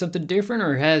you that's something different,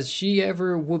 or has she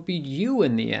ever whoopied you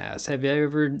in the ass? Have you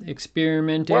ever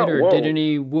experimented did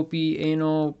any whoopee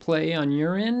anal play on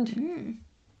your end?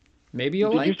 Maybe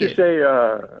you'll like it.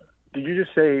 Did you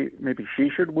just say maybe she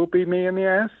should whoopee me in the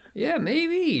ass? Yeah,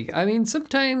 maybe. I mean,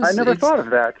 sometimes... I never thought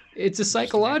of that. It's a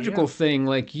psychological thing.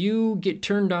 Like, you get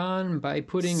turned on by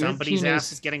putting somebody's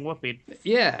ass is getting whoopied.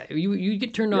 Yeah, you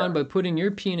get turned on by putting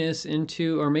your penis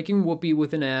into, or making whoopee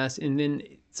with an ass, and then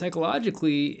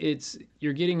psychologically,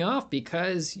 you're getting off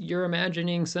because you're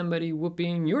imagining somebody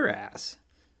whooping your ass.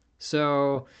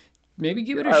 So, maybe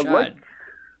give it a shot.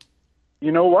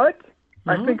 You know what?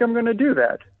 I think I'm going to do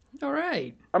that. All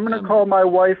right. I'm going to call my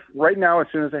wife right now as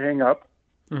soon as I hang up.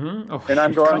 Oh, and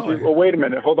I'm going to... Oh, wait a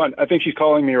minute. Hold on. I think she's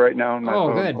calling me right now.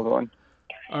 Good. Hold on.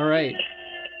 All right.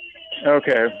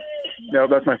 Okay. No,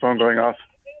 that's my phone going off.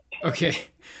 Okay.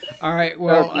 All right.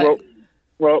 Well,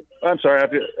 I'm sorry. I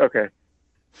have to... Okay.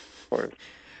 I'll talk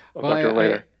to her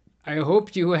later. I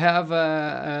hope you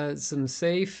have some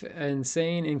safe and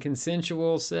sane and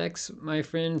consensual sex, my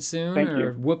friend, soon. Thank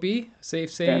you. Whoopee.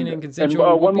 Safe, sane, and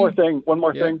consensual. And one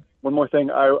more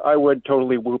thing. I would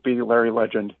totally whoopee Larry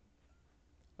Legend.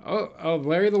 Oh,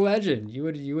 Larry the Legend. You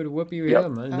would whoopee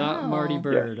him, not Marty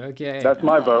Bird. Yeah. Okay. That's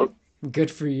my vote.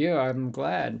 Good for you. I'm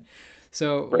glad.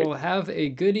 So we'll have a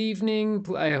good evening.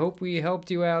 I hope we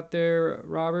helped you out there,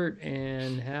 Robert,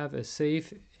 and have a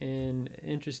safe and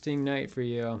interesting night for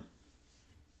you.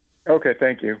 Okay,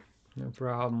 thank you. No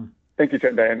problem. Thank you,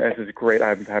 Diane. This is great. I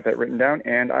have that written down,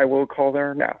 and I will call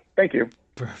her now. Thank you.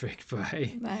 Perfect.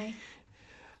 Bye. Bye.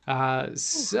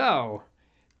 So,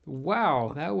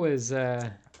 wow, that was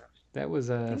a...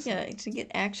 to get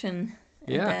action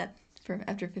at that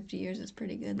after 50 years is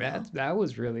pretty good. That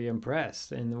was really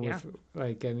impressed, and with,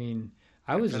 I mean,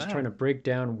 I was just trying to break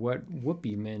down what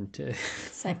whoopee meant.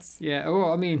 Sex. Yeah.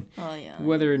 Well, I mean,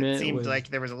 whether it seemed like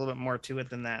there was a little bit more to it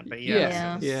than that, but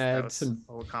that was some,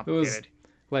 a little complicated.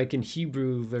 Like in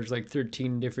Hebrew, there's like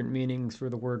 13 different meanings for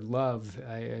the word love.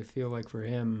 I feel like for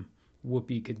him,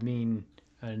 whoopee could mean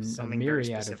a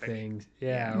myriad of things.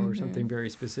 Yeah, or something very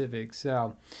specific.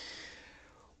 So,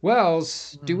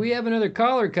 Wells, do we have another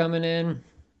caller coming in?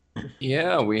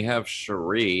 Yeah, we have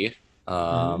Cherie.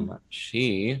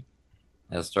 She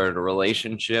has started a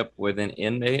relationship with an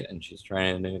inmate, and she's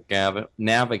trying to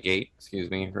navigate,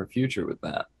 her future with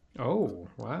that. Oh,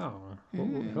 wow.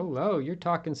 Hello, you're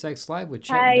talking Sex Live with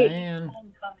Chet and Diane.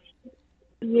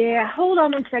 Yeah, hold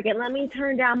on a second. Let me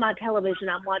turn down my television.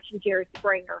 I'm watching Jerry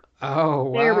Springer. Oh,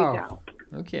 wow. There we go.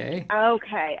 Okay.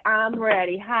 Okay, I'm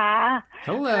ready. Hi.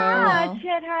 Hello. Hi,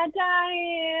 Chet. Hi,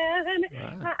 Diane.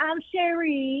 Wow. Hi, I'm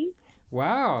Sherry.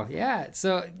 Wow. Yeah.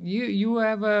 So you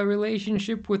have a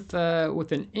relationship with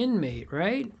an inmate,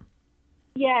 right?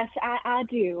 Yes, I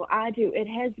do. It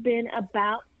has been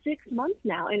about 6 months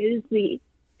now, and it is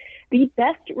the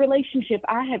best relationship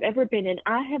I have ever been in.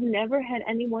 I have never had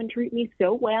anyone treat me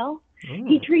so well.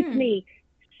 He treats me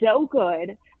so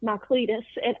good, my Cletus,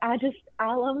 and I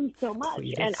love him so much.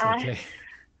 Cletus, and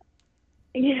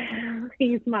yeah,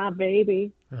 he's my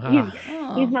baby.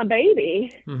 He's my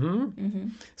baby.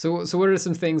 So what are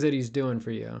some things that he's doing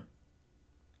for you?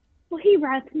 Well, he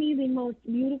writes me the most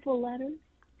beautiful letters.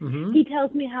 He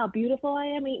tells me how beautiful I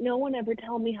am. Ain't no one ever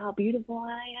told me how beautiful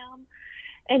I am.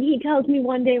 And he tells me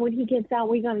one day when he gets out,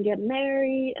 we're going to get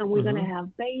married and we're going to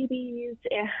have babies.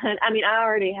 And I mean, I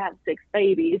already have 6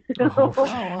 babies. And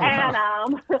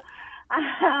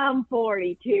I'm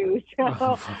 42,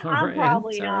 so I'm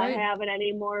probably not having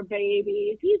any more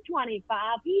babies. He's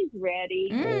 25. He's ready.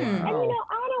 And, I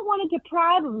don't want to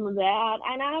deprive him of that.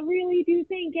 And I really do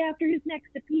think after his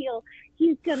next appeal,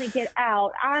 he's going to get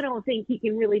out. I don't think he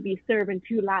can really be serving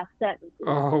 2 life sentences.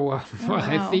 Well,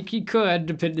 I think he could,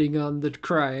 depending on the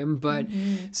crime. But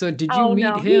so did you meet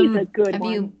him? He's a good Have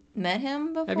one. you met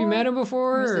him before? Have you met him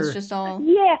before? Or is this just all?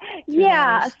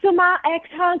 Yeah. So my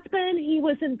ex-husband, he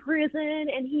was in prison,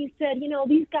 and he said,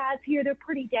 these guys here, they're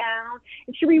pretty down.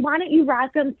 And Cherie, why don't you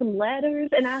write them some letters?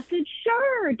 And I said,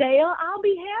 sure, Dale, I'll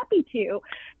be happy to.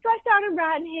 So I started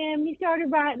writing him. He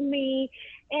started writing me,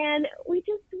 and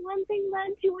one thing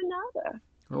led to another.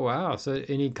 Oh, wow. So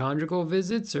any conjugal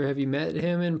visits, or have you met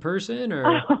him in person?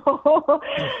 Or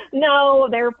no,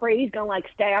 they're afraid he's going to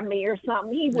stab me or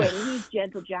something. He wouldn't. He's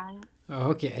gentle giant. Oh,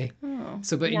 okay.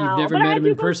 So, but you've never met him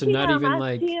in person, not even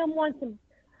I see him once I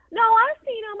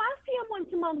see him once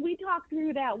a month. We talk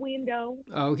through that window.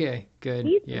 Okay, good.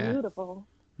 He's beautiful.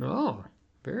 Oh,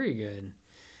 very good.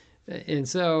 And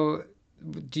so,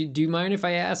 do you mind if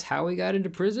I ask how he got into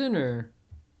prison, or?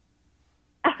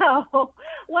 Oh,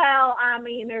 well, I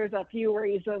mean, there's a few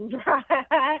reasons,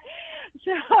 right?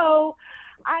 So,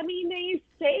 I mean, they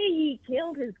say he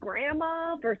killed his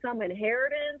grandma for some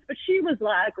inheritance, but she was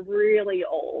really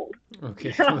old.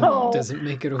 Okay, so doesn't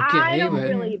make it okay. I don't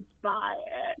really buy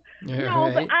it.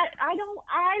 No, but I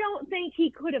don't think he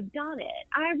could have done it.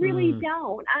 I really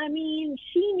don't. I mean,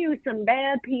 she knew some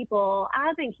bad people.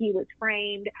 I think he was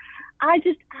framed. I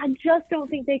just don't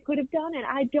think they could have done it.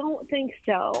 I don't think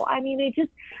so. I mean,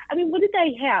 what did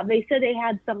they have? They said they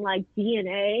had some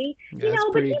DNA,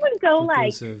 but he would go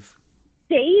conclusive.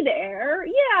 Stay there.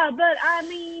 Yeah, but I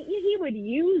mean, he would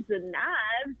use the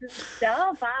knives and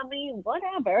stuff. I mean,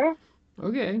 whatever.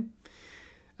 Okay.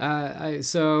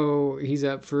 So he's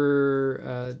up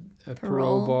for a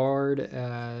parole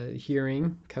board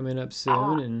hearing coming up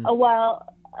soon,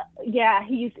 yeah,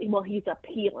 he's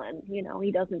appealing.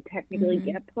 He doesn't technically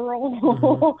get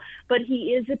parole, but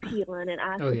he is appealing, and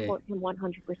I support him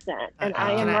 100%. And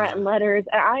I am writing letters,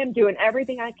 and I am doing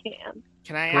everything I can.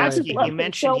 Can I ask you? You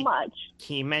mentioned so much.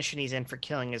 You mentioned he's in for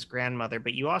killing his grandmother,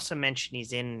 but you also mentioned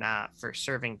he's in for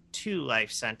serving 2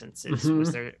 life sentences.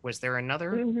 Was there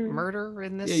another murder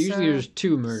in this? Yeah, usually there's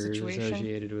 2 murders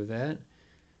associated with that.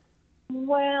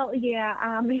 Well, yeah,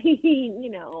 I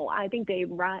mean, I think they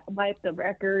wipe the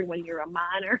record when you're a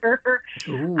minor.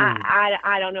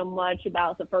 I don't know much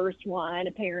about the first one.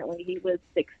 Apparently, he was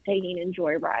 16 and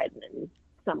joyriding and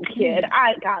some kid.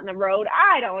 I got in the road.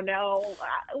 I don't know.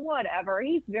 Whatever.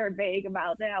 He's very vague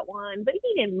about that one, but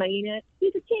he didn't mean it.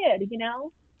 He's a kid,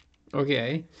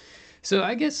 Okay. So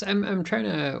I guess I'm trying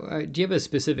to. Do you have a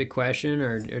specific question,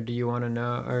 or do you want to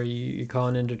know? Are you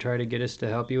calling in to try to get us to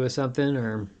help you with something,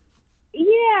 or?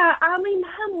 Yeah, I mean,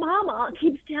 my mama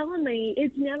keeps telling me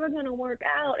it's never going to work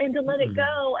out and to let it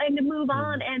go and to move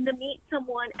on and to meet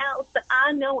someone else. But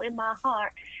I know in my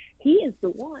heart he is the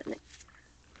one.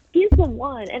 He's the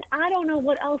one, and I don't know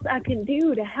what else I can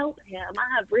do to help him.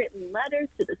 I have written letters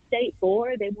to the state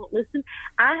board. They won't listen.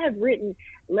 I have written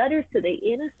letters to the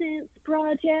Innocence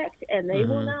Project, and they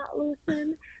will not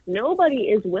listen. Nobody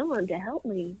is willing to help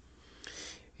me.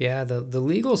 Yeah, the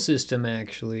legal system,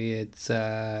 actually, it's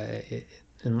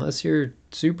unless you're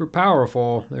super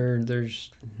powerful,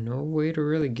 there's no way to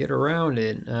really get around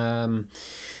it.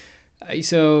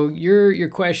 So your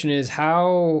question is,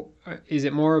 how is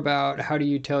it more about how do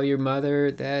you tell your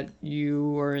mother that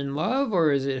you are in love,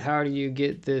 or is it how do you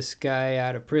get this guy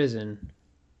out of prison?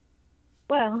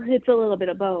 Well, it's a little bit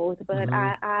of both, but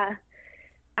I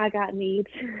got needs.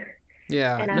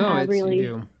 Yeah, and no, I really you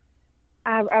do.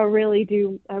 I really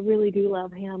do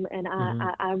love him, and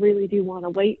I really do want to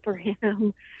wait for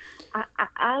him.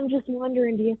 I'm just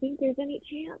wondering, do you think there's any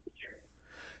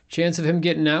chance of him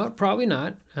getting out? Probably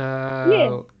not.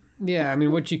 Yeah, I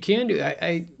mean, what you can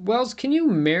do, Wells, can you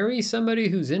marry somebody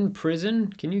who's in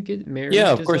prison? Can you get married?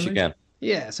 Yeah, of course you can.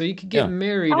 Yeah, so you could get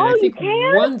married, and I think you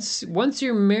can? once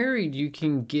you're married, you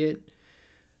can get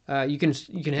you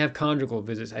can have conjugal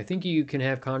visits. I think you can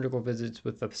have conjugal visits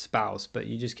with a spouse, but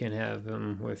you just can't have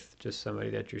them with just somebody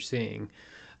that you're seeing.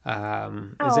 That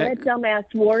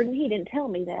dumbass warden, he didn't tell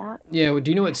me that. Yeah, well,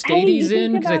 do you know what state he's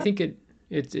in? Because I think it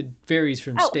varies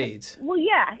from states. Well,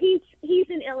 yeah, he's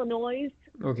in Illinois.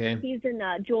 Okay. He's in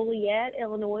Joliet,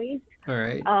 Illinois. All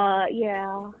right.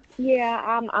 I'm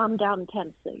down in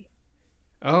Tennessee.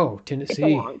 Oh, Tennessee. It's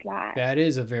a long drive. That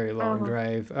is a very long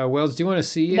drive. Wells, do you want to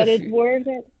see but it's worth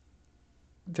it?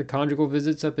 The conjugal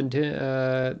visits up in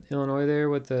Illinois there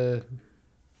with the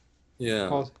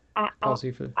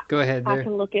policy for. Go ahead. There. I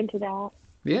can look into that.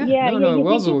 Yeah. No.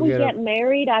 Wells will get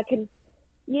married. I can.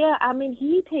 Yeah, I mean,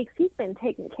 he's been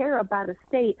taken care of by the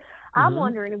state. I'm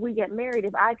wondering if we get married,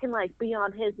 if I can be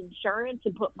on his insurance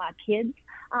and put my kids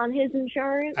on his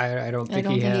insurance. I don't think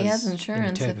he has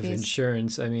insurance. Type of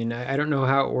insurance. I mean, I don't know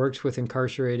how it works with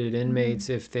incarcerated inmates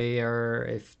if they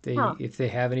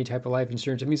have any type of life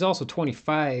insurance. I mean, he's also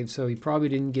 25, so he probably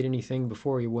didn't get anything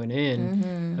before he went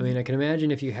in. I mean, I can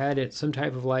imagine if you had some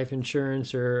type of life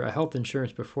insurance or a health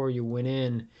insurance before you went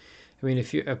in. I mean,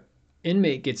 if a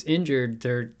inmate gets injured,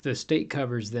 the state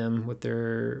covers them with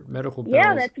their medical bills.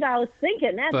 Yeah, that's what I was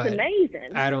thinking. That's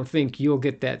amazing. I don't think you'll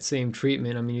get that same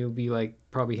treatment. I mean, you'll be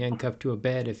probably handcuffed to a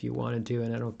bed if you wanted to,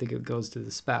 and I don't think it goes to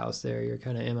the spouse there. You're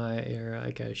kind of you're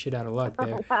like a shit out of luck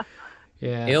there.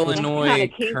 Yeah.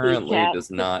 Illinois currently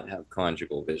does not have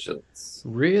conjugal visits.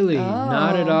 Really?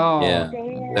 Not at all. Yeah.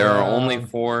 There are only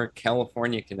 4: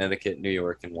 California, Connecticut, New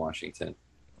York, and Washington.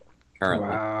 Currently.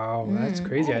 Wow, that's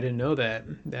crazy. I didn't know that.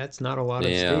 That's not a lot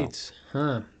of states.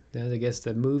 Huh. I guess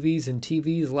the movies and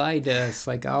TVs lied to us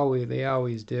they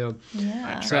always do.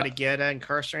 Yeah. I try to get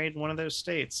incarcerated in one of those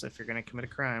states if you're going to commit a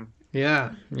crime.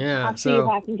 Yeah. I'll see if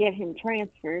I can get him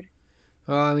transferred.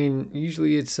 Well, I mean,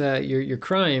 usually it's your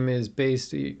crime is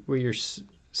based where you're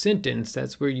sentenced.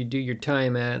 That's where you do your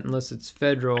time at, unless it's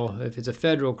federal. If it's a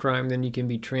federal crime, then you can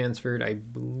be transferred, I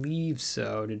believe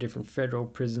so, to different federal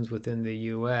prisons within the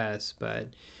U.S. But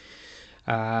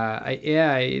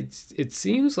it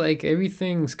seems like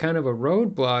everything's kind of a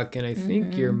roadblock, and I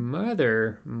think your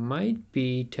mother might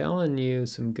be telling you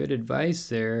some good advice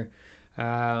there.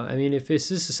 I mean, if this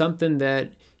is something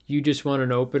that you just want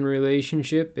an open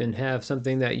relationship and have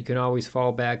something that you can always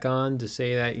fall back on to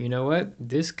say that, you know what,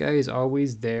 this guy is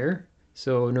always there.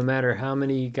 So no matter how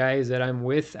many guys that I'm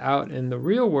with out in the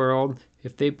real world,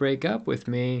 if they break up with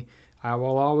me, I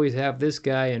will always have this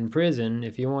guy in prison.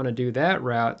 If you want to do that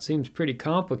route, it seems pretty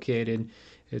complicated.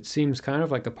 It seems kind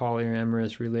of like a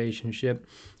polyamorous relationship.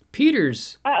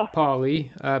 Peter's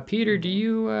poly. Peter, do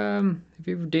you have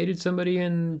you ever dated somebody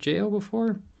in jail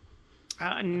before?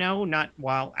 No, not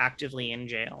while actively in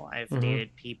jail. I've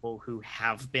dated people who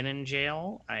have been in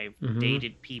jail. I've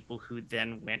dated people who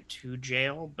then went to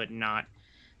jail, but not.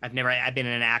 I've been in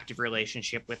an active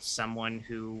relationship with someone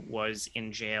who was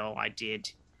in jail. I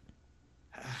did.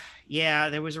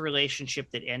 There was a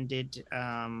relationship that ended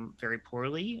very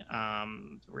poorly,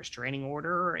 restraining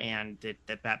order, and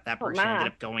that person ended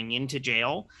up going into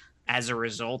jail as a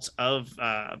result of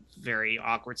a very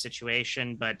awkward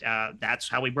situation, but that's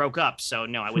how we broke up. So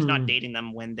no, I was not dating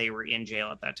them when they were in jail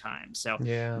at that time. So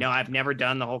no, I've never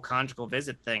done the whole conjugal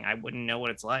visit thing. I wouldn't know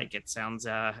what it's like. It sounds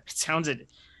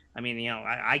I mean,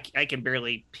 I can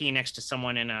barely pee next to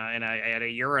someone at a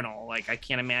urinal. Like, I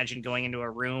can't imagine going into a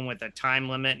room with a time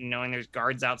limit and knowing there's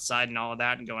guards outside and all of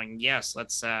that and going, yes,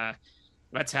 let's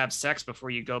have sex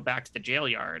before you go back to the jail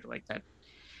yard like that.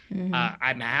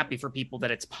 I'm happy for people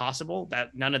that it's possible.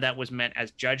 That none of that was meant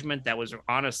as judgment. That was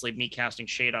honestly me casting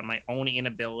shade on my own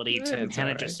inability to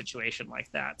manage a situation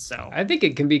like that. So I think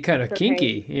it can be kind of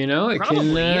kinky, you know. It probably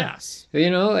can, yes. You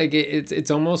know, like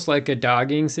it's almost like a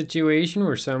dogging situation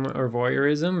where or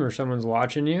voyeurism, or someone's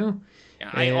watching you.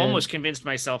 I almost convinced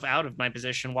myself out of my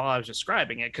position while I was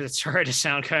describing it because it started to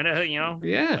sound kind of,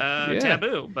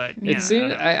 taboo. But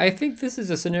I think this is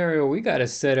a scenario we got to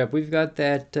set up. We've got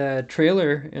that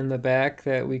trailer in the back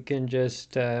that we can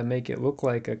just make it look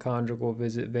like a conjugal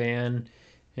visit van,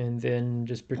 and then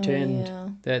just pretend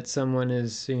that someone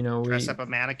is, dress up a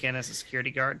mannequin as a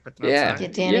security guard. But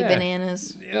get Danny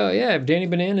Bananas. Oh yeah, Danny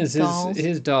Bananas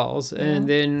his dolls, and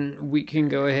then we can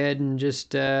go ahead and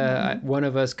just one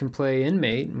of us can play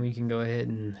inmate, and we can go ahead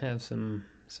and have some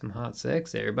hot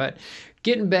sex there. But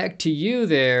getting back to you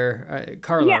there,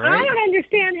 Carla. Yeah, right? I don't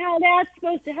understand how that's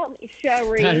supposed to help me,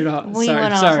 Shari. Not at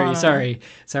all. Sorry.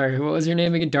 What was your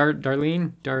name again?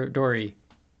 Darlene? Dory.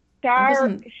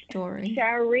 Shari.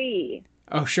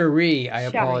 Oh, Shari. I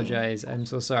apologize. I'm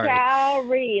so sorry.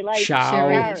 Shari, like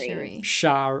Shari.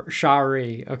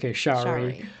 Shari. Okay,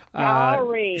 Shari.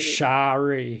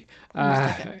 Shari.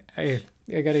 I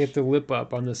gotta get the lip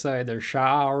up on the side there.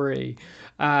 Shari.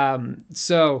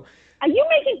 So. Are you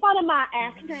making fun of my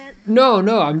accent?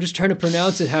 No. I'm just trying to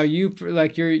pronounce it how you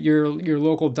like your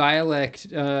local dialect,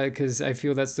 because I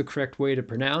feel that's the correct way to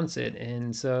pronounce it,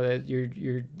 and so that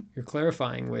you're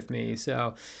clarifying with me.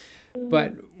 So,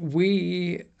 but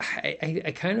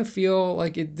I kind of feel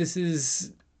like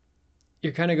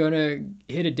you're kind of going to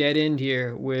hit a dead end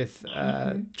here with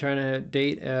trying to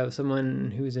date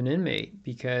someone who's an inmate,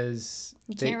 because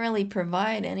you can't really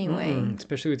provide anyway.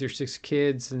 Especially with your 6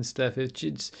 kids and stuff.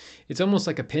 It's almost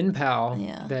like a pen pal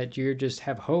that you just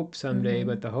have hope someday,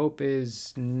 but the hope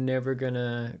is never going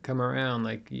to come around.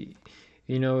 Like,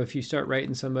 if you start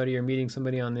writing somebody or meeting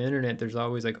somebody on the internet, there's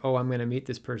always like, oh, I'm going to meet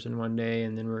this person one day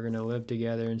and then we're going to live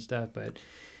together and stuff. But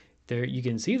there, you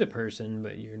can see the person,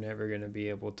 but you're never going to be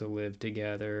able to live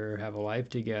together or have a life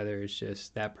together. It's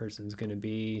just that person's going to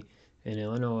be in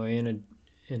Illinois in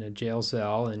a jail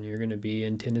cell, and you're going to be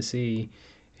in Tennessee,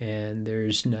 and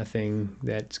there's nothing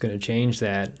that's going to change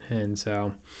that. And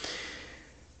so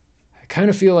I kind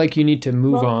of feel like you need to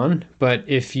move on. But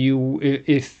if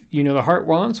the heart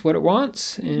wants what it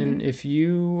wants, and if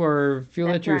you feel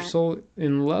that you're so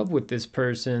in love with this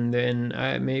person, then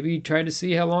maybe try to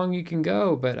see how long you can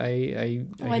go. But I'd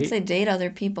say date other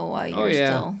people while you're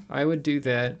still. I would do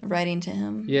that. Writing to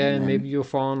him. Yeah, and maybe you'll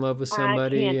fall in love with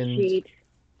somebody. I can't cheat.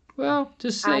 Well,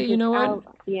 just say, you know what?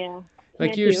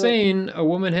 Like you're saying, a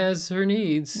woman has her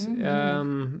needs.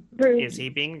 Is he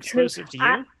being exclusive to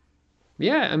you?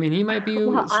 Yeah, I mean, he might be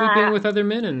sleeping with other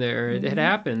men in there. It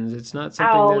happens. It's not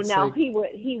something that's he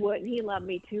wouldn't. He loved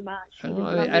me too much.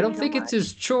 I don't think it's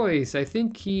his choice. I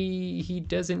think he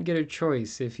doesn't get a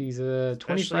choice if he's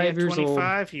 25 years old.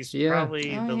 25, he's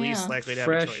probably the least likely to have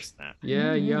a choice.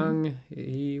 Yeah, young.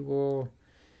 He will.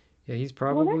 Yeah, he's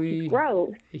probably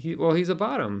gross. He's a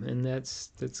bottom, and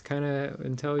that's kind of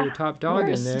until you're top dog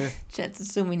in there. Jet's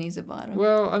assuming he's a bottom.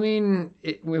 Well, I mean,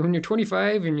 when you're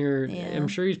 25 and I'm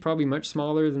sure he's probably much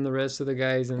smaller than the rest of the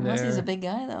guys in there. Unless he's a big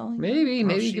guy, though. Maybe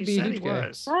he could be a huge guy.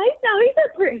 He's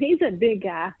a big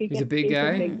guy. He's a big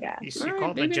guy. You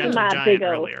called him a gentle giant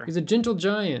earlier. He's a gentle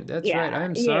giant. That's right.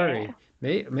 I'm sorry.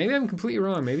 Maybe I'm completely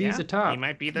wrong. Maybe he's a top. He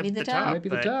might be the top. He might be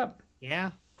the top.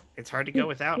 Yeah. It's hard to go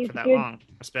without for that long,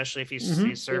 especially if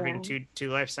he's serving two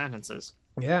life sentences.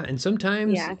 Yeah, and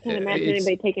sometimes I can't imagine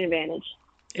anybody taking advantage.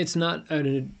 It's not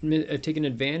a taking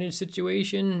advantage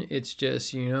situation. It's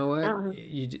just, you know what?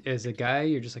 You, as a guy,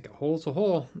 you're just like, a hole's a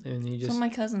hole, and you just. That's what my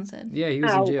cousin said. Yeah, he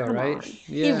was in jail, right? On.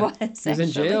 Yeah, he was in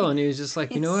jail, and he was just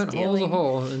like, you know what? Hole's a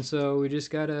hole, and so we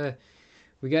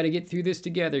gotta get through this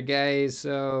together, guys.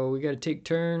 So we gotta take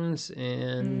turns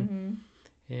and.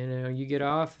 You get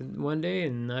off one day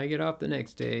and I get off the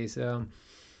next day. So,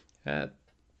 that's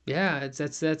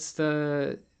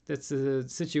the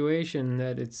situation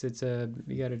that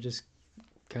you got to just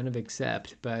kind of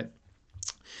accept. But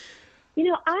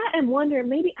I am wondering,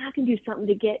 maybe I can do something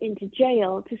to get into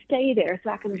jail to stay there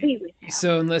so I can be with him.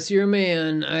 So unless you're a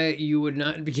man, you would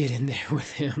not get in there with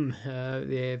him.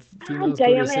 They have females go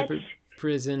to a separate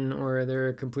prison, or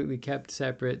they're completely kept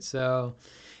separate. So,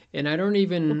 and I don't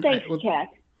even. Well, thanks, Kat.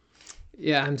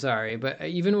 Yeah, I'm sorry, but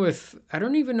even with, I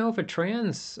don't even know if a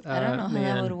trans I don't know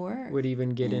how that would work. Would even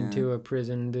get into a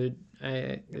prison.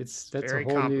 That's very a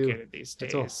whole complicated these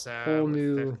days. That's a whole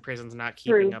new. The prison's not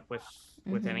keeping up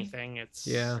with anything.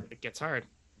 It gets hard.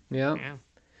 Yeah.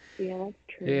 Yeah, that's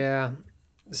true. Yeah.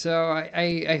 So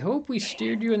I hope we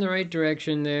steered you in the right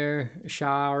direction there,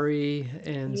 Shari.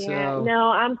 And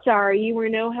no, I'm sorry. You were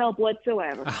no help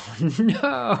whatsoever. Oh,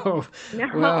 no.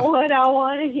 Not what I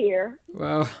want to hear.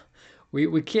 Well,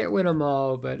 we can't win them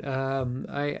all, but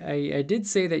I did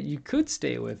say that you could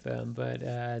stay with them, but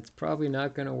it's probably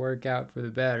not going to work out for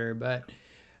the better. But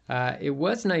it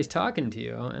was nice talking to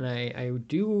you, and I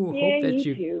do hope that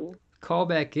you call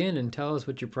back in and tell us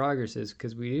what your progress is,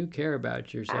 because we do care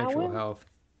about your sexual health.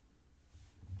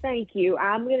 Thank you.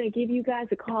 I'm going to give you guys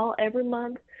a call every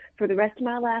month for the rest of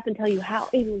my life and tell you how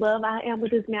in love I am with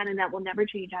this man, and that will never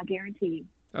change, I guarantee.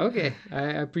 Okay, I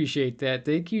appreciate that.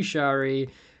 Thank you, Shari.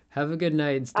 Have a good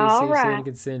night and stay safe and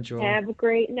consensual. Have a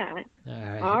great night.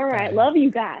 All right. Love you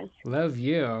guys. Love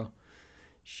you.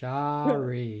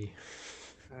 Shari.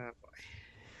 Oh, boy.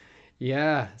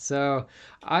 Yeah, so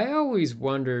I always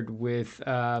wondered with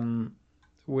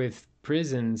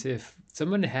prisons, if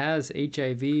someone has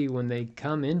HIV when they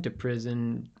come into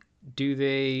prison, do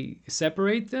they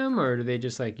separate them, or do they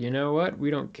just like, you know what,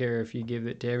 we don't care if you give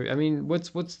it to I mean,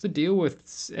 what's the deal with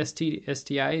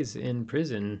STIs in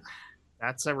prison?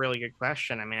 That's a really good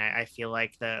question. I mean, I feel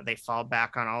like they fall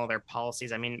back on all of their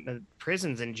policies. I mean, the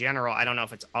prisons in general, I don't know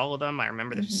if it's all of them. I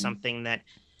remember there's something that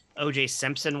O.J.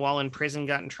 Simpson, while in prison,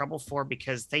 got in trouble for,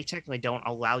 because they technically don't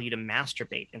allow you to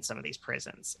masturbate in some of these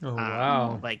prisons. Oh,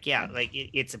 wow.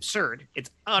 It's absurd. It's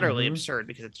utterly absurd,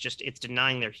 because it's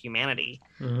denying their humanity.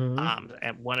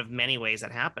 And one of many ways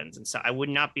that happens. And so I would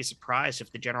not be surprised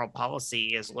if the general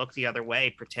policy is look the other way,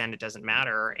 pretend it doesn't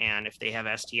matter. And if they have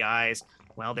STIs,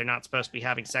 well, they're not supposed to be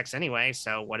having sex anyway,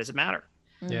 so what does it matter?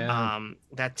 Yeah.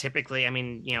 That typically, I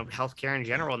mean, healthcare in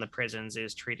general in the prisons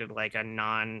is treated like a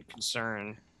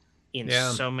non-concern in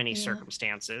so many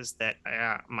circumstances that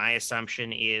my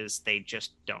assumption is they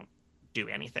just don't do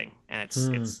anything, and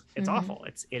it's awful.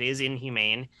 It is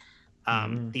inhumane.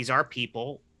 These are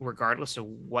people, regardless of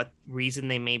what reason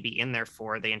they may be in there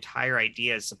for. The entire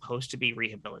idea is supposed to be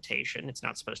rehabilitation. It's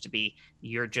not supposed to be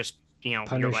you're just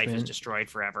your life is destroyed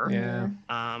forever.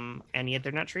 And yet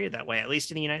they're not treated that way, at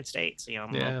least in the United States.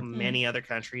 Many other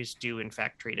countries do in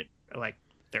fact treat it like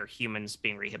they're humans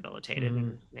being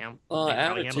rehabilitated.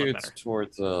 Attitudes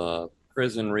towards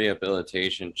prison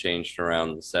rehabilitation changed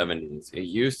around the 70s. It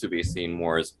used to be seen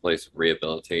more as a place of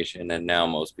rehabilitation, and now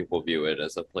most people view it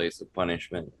as a place of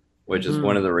punishment, which is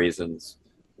one of the reasons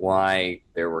why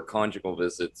there were conjugal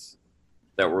visits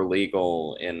that were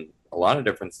legal in a lot of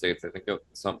different states. I think at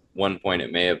one point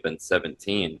it may have been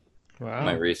 17. Wow.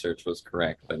 My research was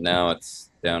correct, but now it's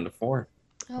down to 4.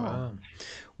 Oh. Wow.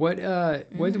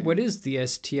 What is the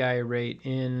STI rate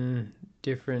in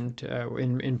different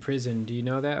in prison? Do you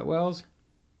know that, Wells?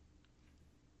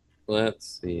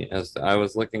 Let's see. As I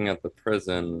was looking at the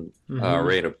prison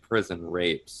rate of prison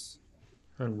rapes.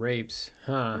 On rapes,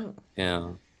 huh? Yeah.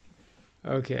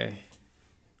 Okay.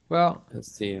 Well,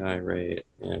 STI rate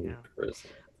in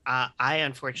prison. I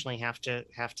unfortunately have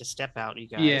to step out, you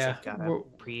guys. Yeah, I've got a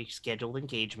pre-scheduled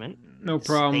engagement. No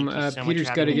problem. Peter's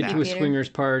got to get to a swingers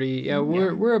party. Yeah,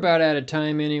 we're about out of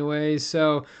time anyway,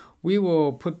 so we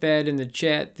will put that in the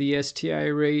chat, the STI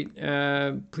rate.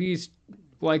 Please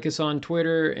like us on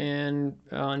Twitter and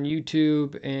on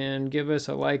YouTube, and give us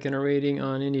a like and a rating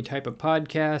on any type of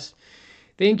podcast.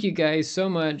 Thank you guys so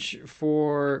much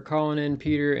for calling in,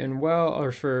 Peter and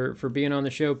for being on the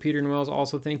show, Peter and Wells.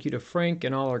 Also, thank you to Frank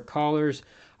and all our callers.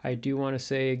 I do want to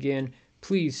say again,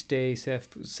 please stay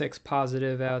sex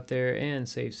positive out there and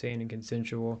safe, sane, and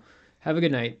consensual. Have a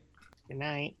good night. Good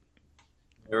night,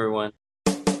 everyone.